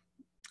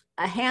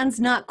hands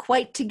not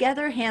quite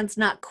together, hands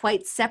not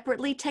quite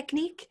separately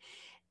technique,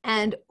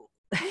 and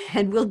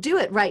we'll do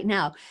it right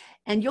now.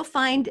 And you'll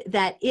find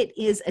that it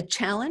is a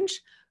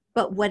challenge,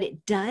 but what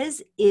it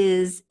does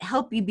is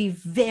help you be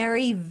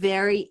very,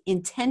 very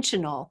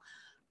intentional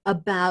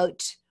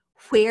about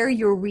where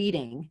you're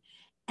reading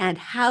and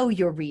how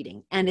you're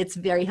reading, and it's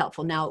very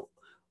helpful. Now,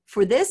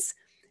 for this,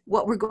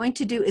 what we're going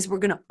to do is we're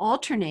going to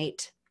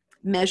alternate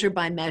measure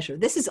by measure.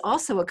 This is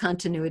also a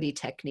continuity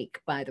technique,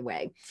 by the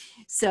way.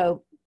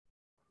 So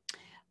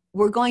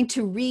we're going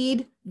to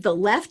read the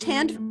left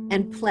hand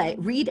and play,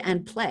 read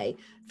and play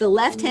the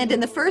left hand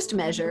in the first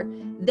measure,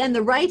 then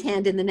the right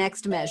hand in the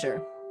next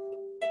measure.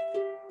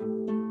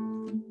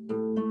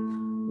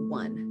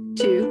 1,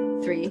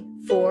 2, 3,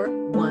 4,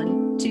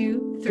 1,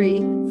 2,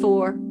 3,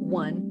 4,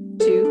 1,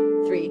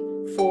 2, 3,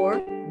 4,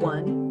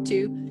 1,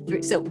 2,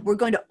 3. So we're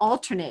going to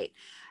alternate,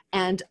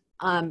 and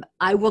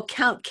I will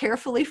count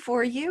carefully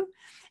for you,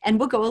 and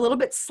we'll go a little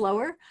bit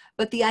slower,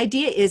 but the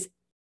idea is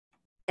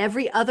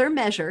every other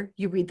measure,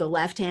 you read the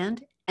left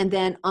hand, and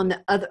then on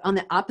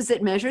the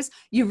opposite measures,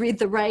 you read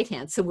the right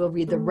hand. So we'll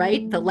read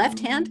the left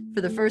hand for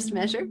the first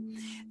measure,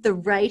 the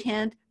right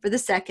hand for the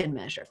second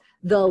measure,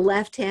 the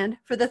left hand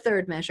for the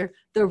third measure,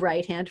 the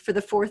right hand for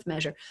the fourth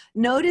measure.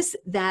 Notice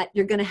that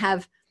you're going to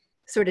have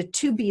sort of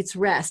 2 beats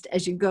rest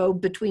as you go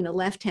between a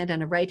left hand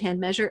and a right hand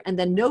measure, and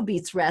then no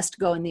beats rest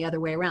going the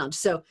other way around.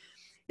 So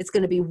it's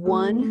going to be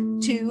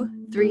 1,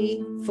 2,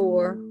 3,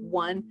 4,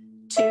 1,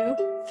 2,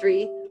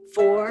 3,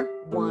 4,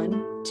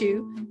 1,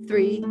 2,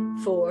 3,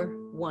 4,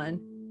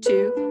 1,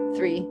 2,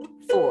 3,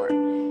 4.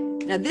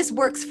 Now this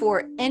works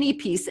for any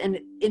piece, and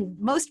in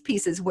most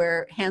pieces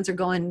where hands are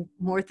going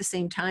more at the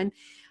same time,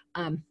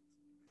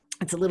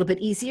 it's a little bit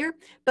easier,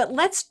 but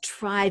let's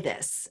try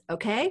this,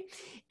 okay?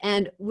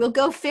 And we'll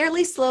go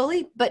fairly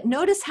slowly, but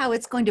notice how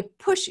it's going to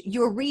push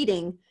your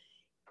reading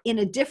in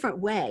a different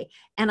way.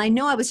 And I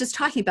know I was just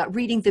talking about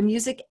reading the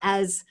music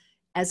as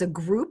a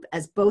group,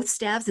 as both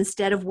stabs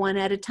instead of one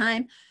at a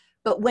time.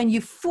 But when you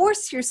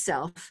force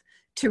yourself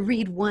to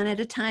read one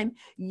at a time,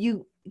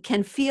 you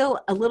can feel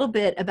a little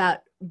bit about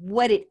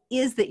what it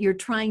is that you're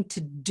trying to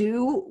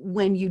do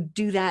when you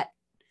do that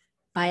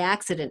by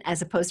accident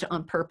as opposed to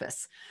on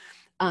purpose.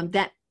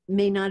 That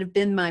may not have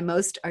been my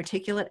most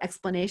articulate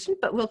explanation,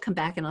 but we'll come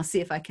back and I'll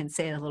see if I can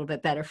say it a little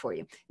bit better for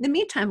you. In the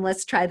meantime,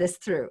 let's try this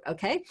through,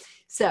 okay?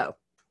 So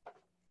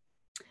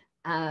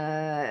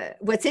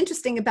what's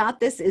interesting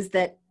about this is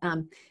that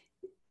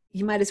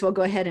you might as well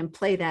go ahead and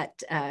play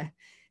that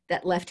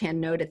left hand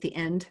note at the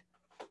end.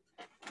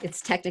 It's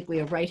technically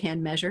a right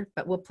hand measure,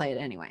 but we'll play it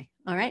anyway,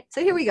 All right,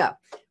 so here we go.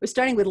 We're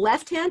starting with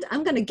left hand.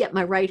 I'm going to get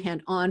my right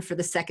hand on for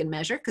the second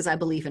measure because I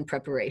believe in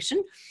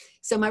preparation.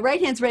 So my right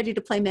hand's ready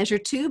to play measure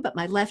 2, but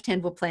my left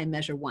hand will play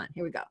measure 1.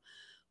 Here we go.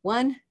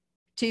 1,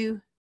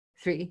 2,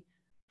 3,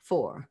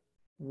 4.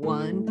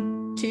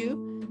 1,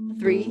 2,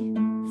 3,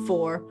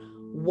 4.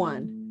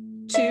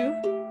 1,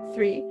 2,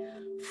 3,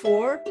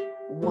 4.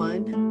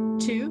 1,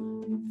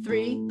 2,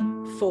 3,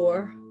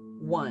 4.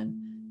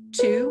 1,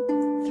 2,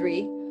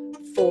 3,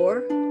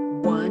 4.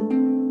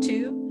 1,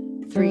 2,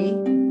 3,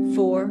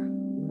 4.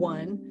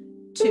 1,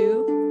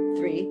 2,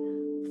 3,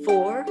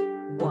 4.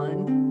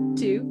 1,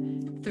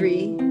 2,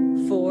 3,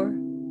 4.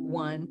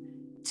 1,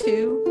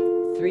 2,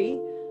 3,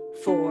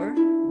 4.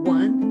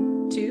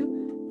 1,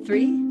 2,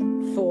 3,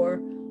 4.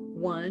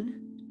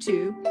 1,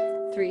 2,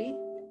 3,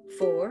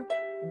 4.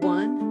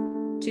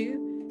 1,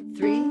 2,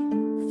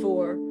 3,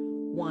 4.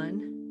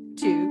 1,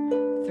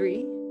 2,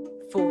 3,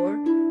 4.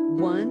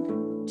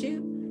 1,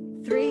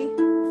 2, 3,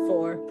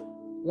 4.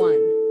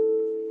 1.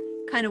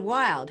 Kind of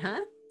wild,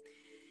 huh?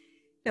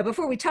 Now,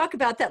 before we talk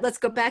about that, let's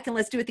go back and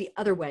let's do it the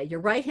other way. Your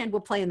right hand will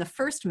play in the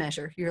first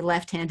measure, your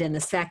left hand in the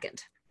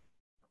second.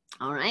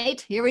 All right,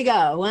 here we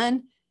go.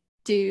 1,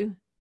 2,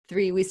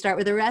 3. We start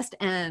with the rest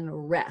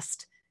and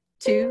rest.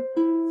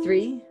 2,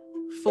 3,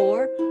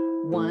 4.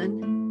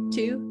 1,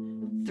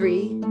 2,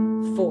 3,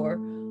 4.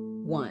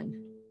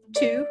 1,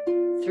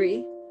 2,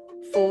 3,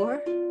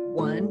 4.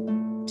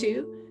 1,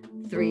 2,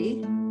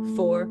 3,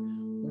 4.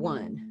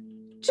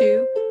 1,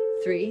 2,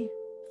 3,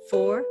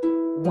 4.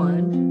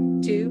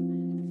 1,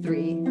 2,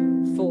 3,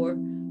 4.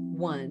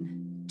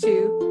 1,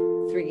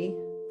 2, 3,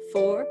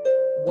 4.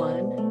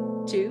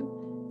 1,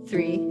 2,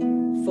 3,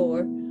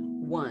 4.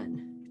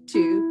 1,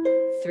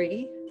 2,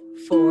 3,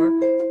 4.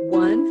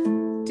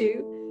 1,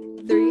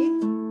 2, 3,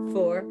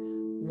 4.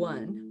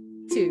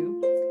 1,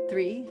 2,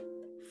 3,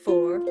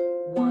 4.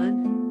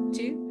 1,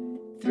 2,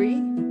 3,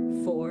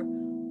 4.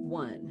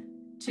 1,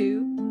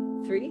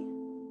 2, 3,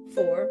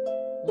 4.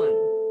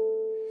 1.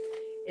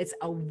 It's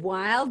a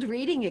wild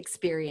reading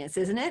experience,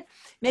 isn't it?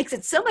 Makes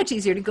it so much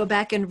easier to go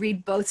back and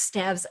read both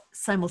staves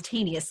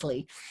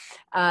simultaneously.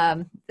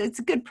 It's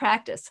a good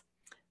practice.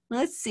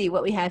 Let's see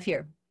what we have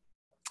here.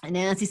 And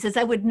Nancy says,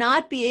 I would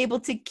not be able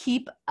to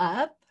keep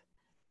up.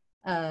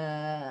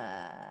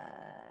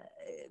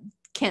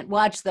 Can't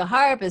watch the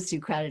harp, it's too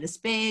crowded a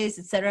space,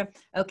 etc.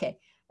 Okay,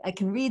 I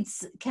can read,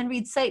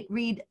 sight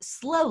read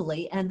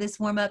slowly, and this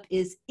warm-up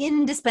is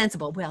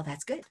indispensable. Well,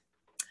 that's good.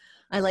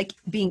 I like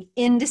being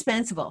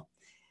indispensable.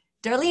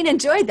 Darlene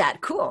enjoyed that.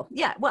 Cool.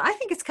 Yeah. Well, I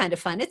think it's kind of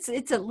fun. It's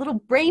a little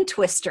brain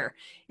twister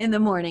in the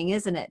morning,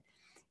 isn't it?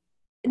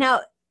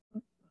 Now,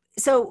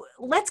 so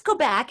let's go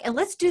back and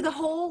let's do the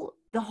whole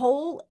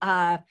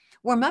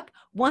warm up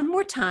one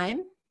more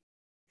time,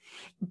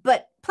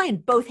 but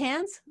playing both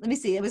hands. Let me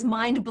see. It was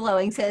mind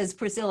blowing, says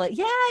Priscilla.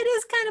 Yeah, it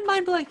is kind of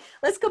mind blowing.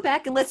 Let's go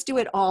back and let's do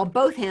it all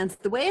both hands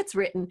the way it's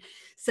written,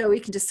 so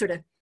we can just sort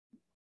of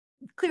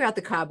clear out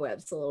the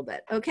cobwebs a little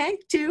bit. Okay.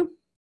 2,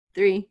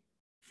 3,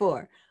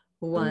 4.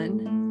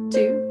 1,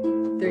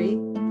 2, 3,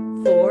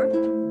 4.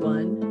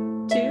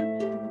 1,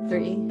 2,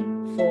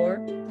 3, 4.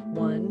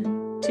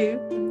 1,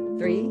 2,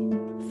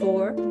 3,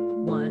 4.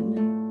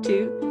 1,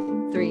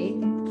 2, 3,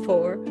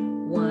 4.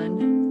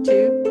 1,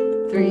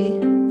 2,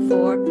 3,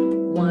 4.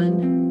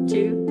 1,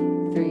 2,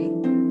 3,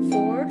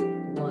 4.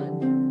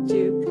 1,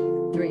 2,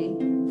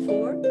 3,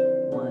 4.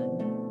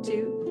 1,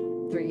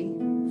 2, 3,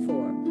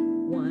 4.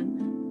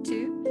 1,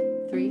 2,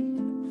 3,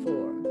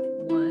 4.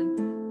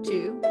 1,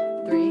 2,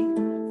 3,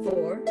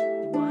 4.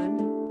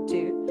 1,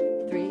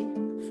 2, 3,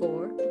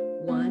 4.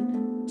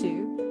 1,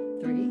 2,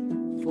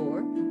 3,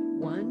 4.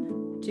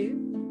 1,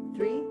 2,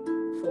 3,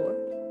 4.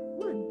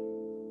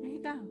 1. There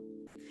you go.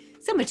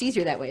 So much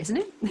easier that way, isn't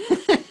it?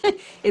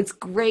 It's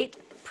great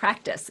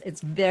practice.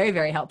 It's very,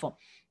 very helpful.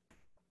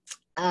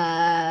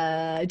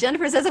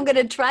 Jennifer says, I'm going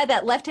to try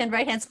that left hand,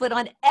 right hand split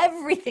on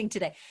everything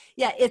today.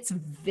 Yeah, it's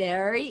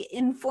very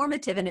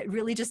informative, and it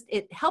really just,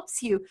 it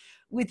helps you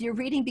with your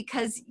reading,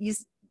 because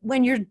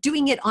when you're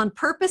doing it on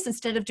purpose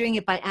instead of doing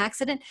it by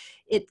accident,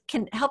 it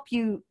can help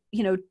you,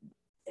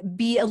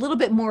 be a little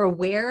bit more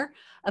aware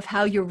of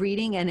how you're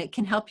reading, and it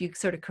can help you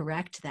sort of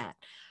correct that.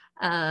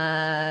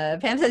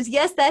 Pam says,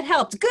 yes, that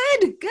helped.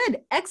 Good,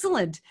 good,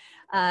 excellent.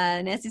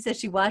 Nancy says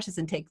she watches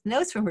and takes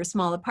notes from her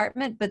small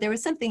apartment, but there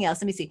was something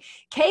else. Let me see.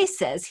 Kay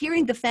says,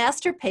 hearing the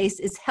faster pace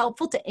is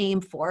helpful to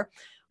aim for.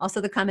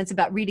 Also, the comments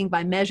about reading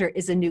by measure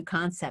is a new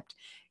concept.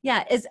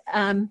 Yeah, as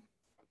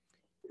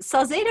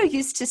Salcedo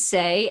used to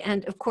say,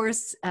 and of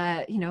course,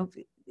 there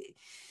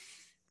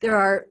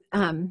are,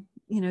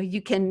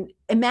 you can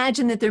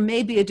imagine that there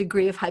may be a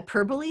degree of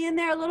hyperbole in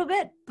there a little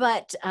bit,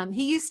 but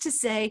he used to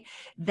say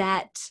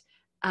that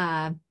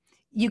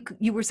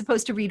you were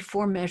supposed to read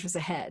 4 measures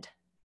ahead.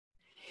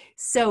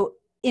 So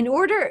in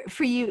order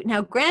for you,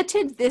 now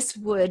granted, this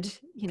would,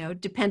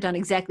 depend on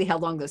exactly how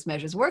long those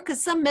measures were,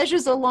 because some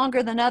measures are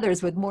longer than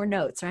others with more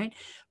notes, right?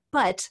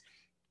 But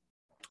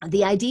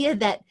the idea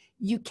that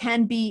you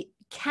can be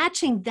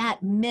catching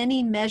that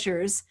many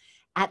measures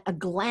at a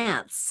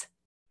glance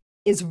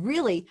is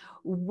really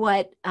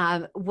what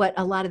a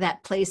lot of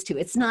that plays to.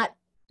 It's not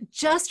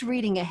just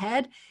reading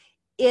ahead,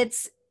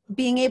 it's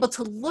being able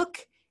to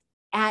look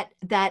at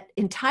that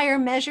entire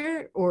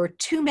measure or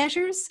two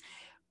measures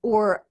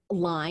or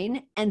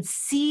line and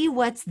see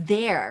what's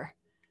there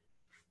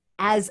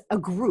as a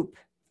group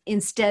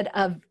instead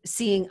of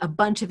seeing a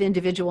bunch of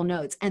individual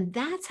notes. And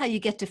that's how you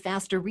get to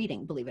faster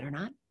reading, believe it or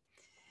not.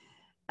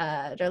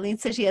 Darlene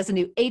says she has a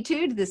new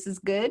etude. This is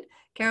good.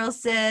 Carol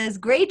says,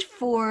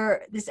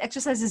 this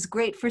exercise is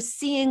great for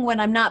seeing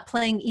when I'm not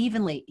playing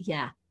evenly.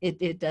 Yeah,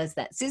 it does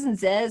that. Susan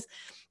says,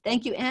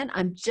 thank you, Anne.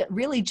 I'm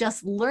really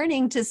just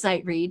learning to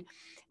sight read,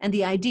 and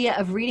the idea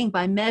of reading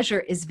by measure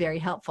is very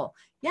helpful.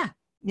 Yeah,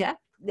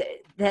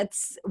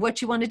 that's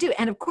what you want to do.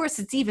 And of course,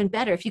 it's even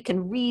better if you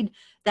can read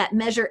that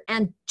measure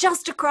and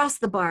just across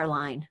the bar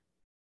line.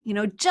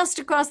 Just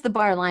across the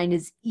bar line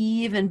is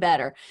even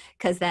better,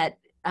 because that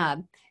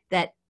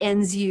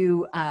ends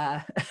you,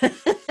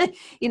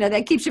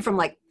 that keeps you from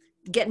like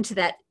getting to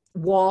that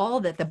wall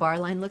that the bar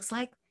line looks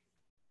like.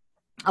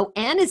 Oh,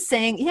 Anne is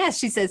saying, yes,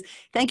 she says,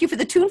 thank you for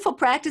the tuneful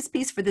practice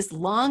piece for this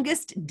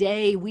longest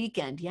day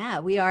weekend. Yeah,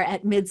 we are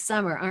at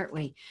midsummer, aren't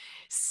we?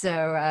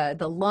 So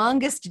the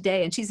longest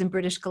day, and she's in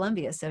British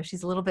Columbia, so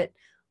she's a little bit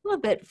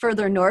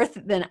further north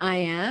than I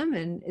am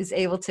and is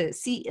able to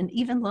see an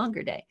even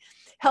longer day.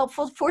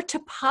 Helpful for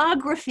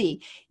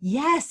topography.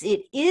 Yes,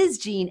 it is,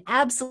 Jean.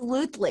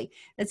 Absolutely.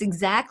 That's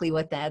exactly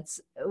what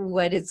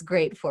it's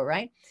great for,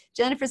 right?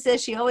 Jennifer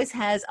says she always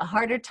has a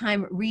harder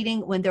time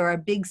reading when there are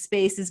big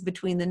spaces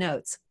between the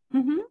notes.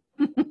 Mm-hmm.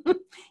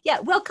 Yeah,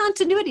 well,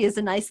 continuity is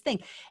a nice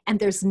thing. And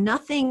there's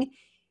nothing,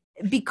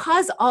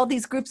 because all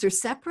these groups are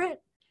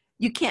separate,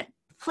 you can't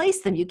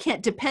place them. You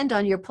can't depend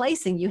on your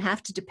placing. You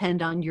have to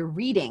depend on your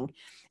reading.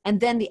 And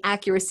then the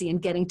accuracy in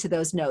getting to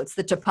those notes,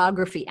 the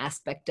topography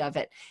aspect of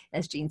it,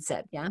 as Jean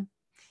said, yeah?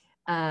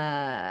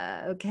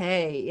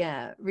 Okay,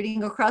 yeah.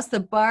 Reading across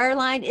the bar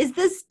line is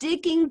the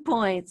sticking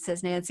point,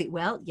 says Nancy.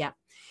 Well, yeah,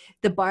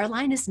 the bar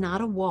line is not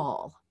a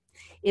wall.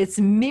 It's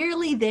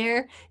merely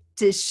there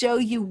to show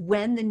you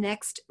when the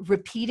next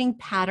repeating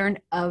pattern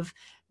of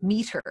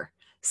meter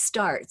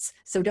starts.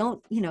 So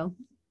don't, you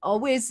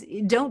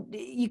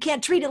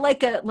can't treat it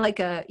like a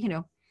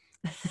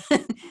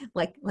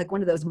like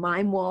one of those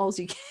mime walls.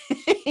 You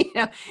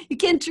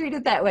can't treat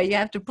it that way. You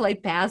have to play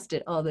past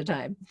it all the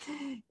time.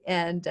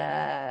 And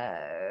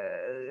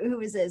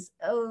who is this?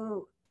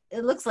 Oh,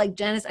 it looks like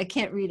Janice. I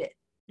can't read it.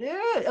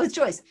 Oh, it's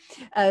Joyce.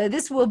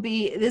 This will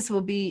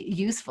be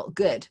useful.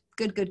 Good.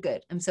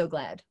 I'm so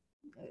glad.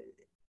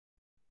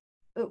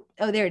 Oh,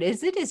 there it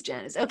is. It is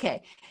Janice.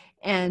 Okay.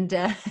 And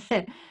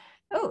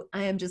oh,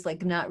 I am just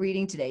like not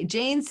reading today.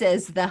 Jane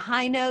says the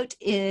high note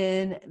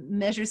in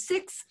measure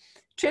 6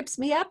 trips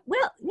me up.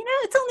 Well,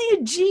 it's only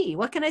a G.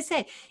 What can I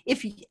say?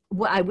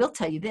 I will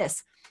tell you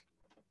this,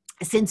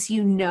 since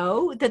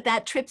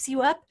that trips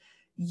you up,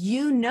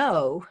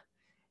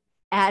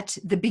 at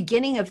the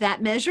beginning of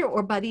that measure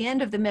or by the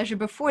end of the measure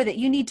before that,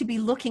 you need to be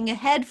looking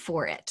ahead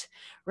for it,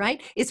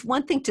 right? It's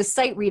one thing to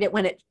sight read it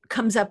when it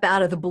comes up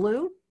out of the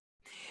blue,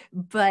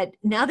 but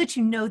now that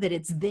you know that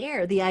it's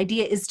there, the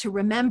idea is to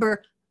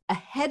remember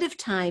ahead of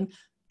time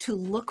to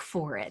look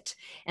for it.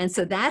 And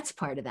so that's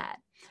part of that.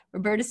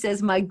 Roberta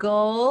says, my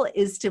goal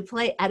is to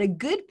play at a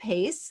good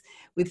pace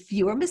with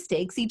fewer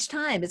mistakes each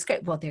time. It's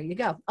great. Well, there you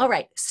go. All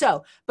right.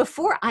 So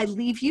before I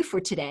leave you for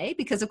today,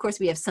 because of course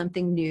we have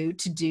something new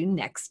to do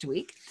next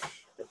week,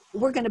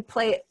 we're going to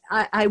play it.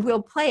 I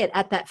will play it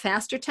at that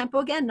faster tempo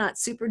again, not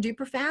super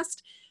duper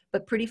fast,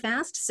 but pretty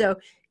fast. So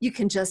you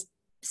can just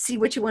see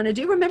what you want to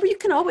do. Remember, you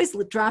can always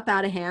drop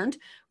out a hand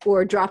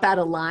or drop out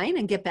a line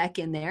and get back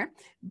in there.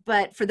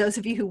 But for those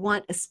of you who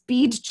want a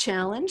speed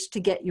challenge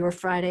to get your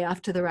Friday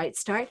off to the right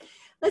start,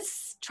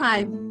 let's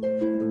try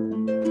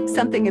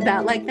something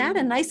about like that,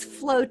 a nice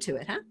flow to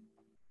it, huh?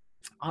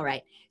 All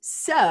right,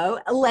 so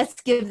let's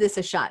give this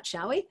a shot,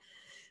 shall we?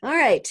 All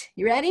right,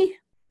 you ready?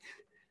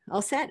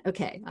 All set?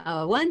 Okay,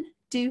 1,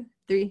 2,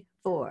 3,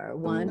 4.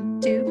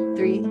 1, 2,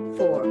 3,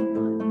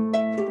 4.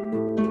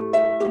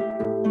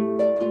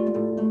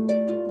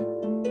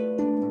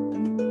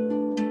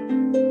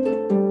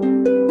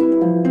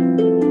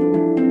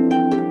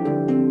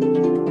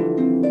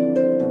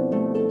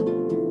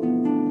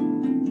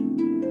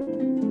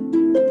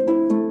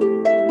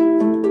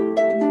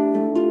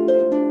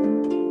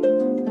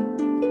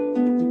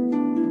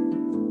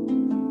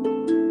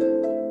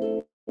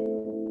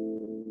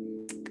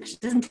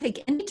 Doesn't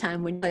take any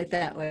time when you play it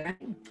that way, right?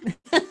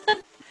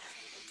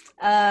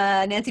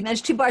 Nancy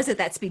managed 2 bars at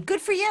that speed.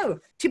 Good for you.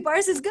 2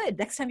 bars is good.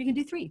 Next time you can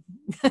do 3.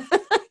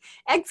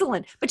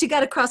 Excellent. But you got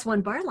to cross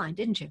 1 bar line,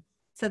 didn't you?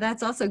 So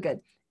that's also good.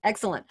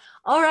 Excellent.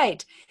 All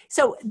right.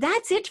 So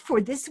that's it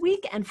for this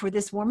week and for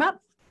this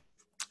warm-up.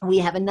 We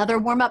have another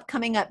warm-up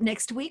coming up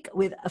next week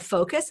with a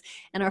focus,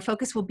 and our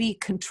focus will be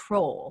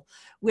control,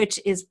 which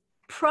is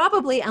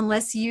probably,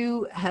 unless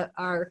you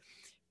are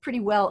pretty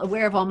well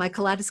aware of all my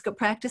kaleidoscope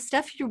practice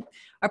stuff, you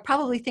are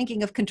probably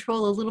thinking of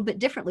control a little bit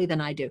differently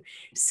than I do.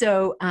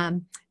 So,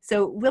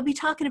 so we'll be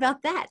talking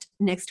about that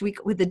next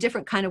week with a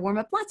different kind of warm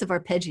up, lots of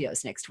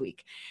arpeggios next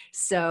week.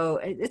 So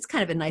it's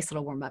kind of a nice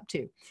little warm up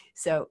too.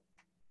 So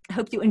I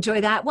hope you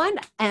enjoy that one.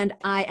 And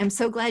I am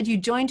so glad you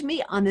joined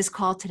me on this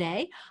call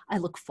today. I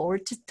look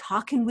forward to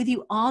talking with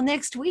you all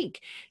next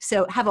week.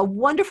 So have a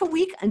wonderful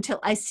week until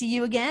I see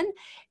you again.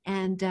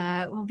 And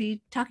we'll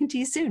be talking to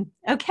you soon.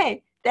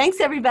 Okay.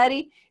 Thanks,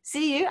 everybody.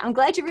 See you. I'm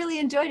glad you really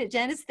enjoyed it,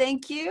 Janice.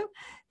 Thank you.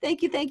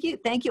 Thank you. Thank you.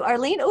 Thank you,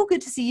 Arlene. Oh,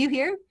 good to see you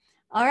here.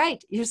 All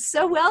right. You're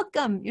so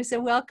welcome. You're so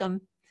welcome.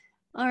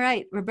 All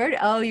right. Roberta.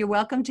 Oh, you're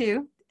welcome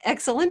too.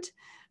 Excellent.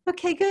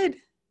 Okay, good.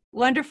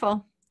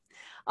 Wonderful.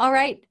 All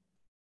right.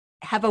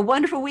 Have a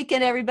wonderful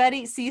weekend,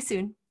 everybody. See you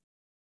soon.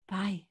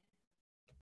 Bye.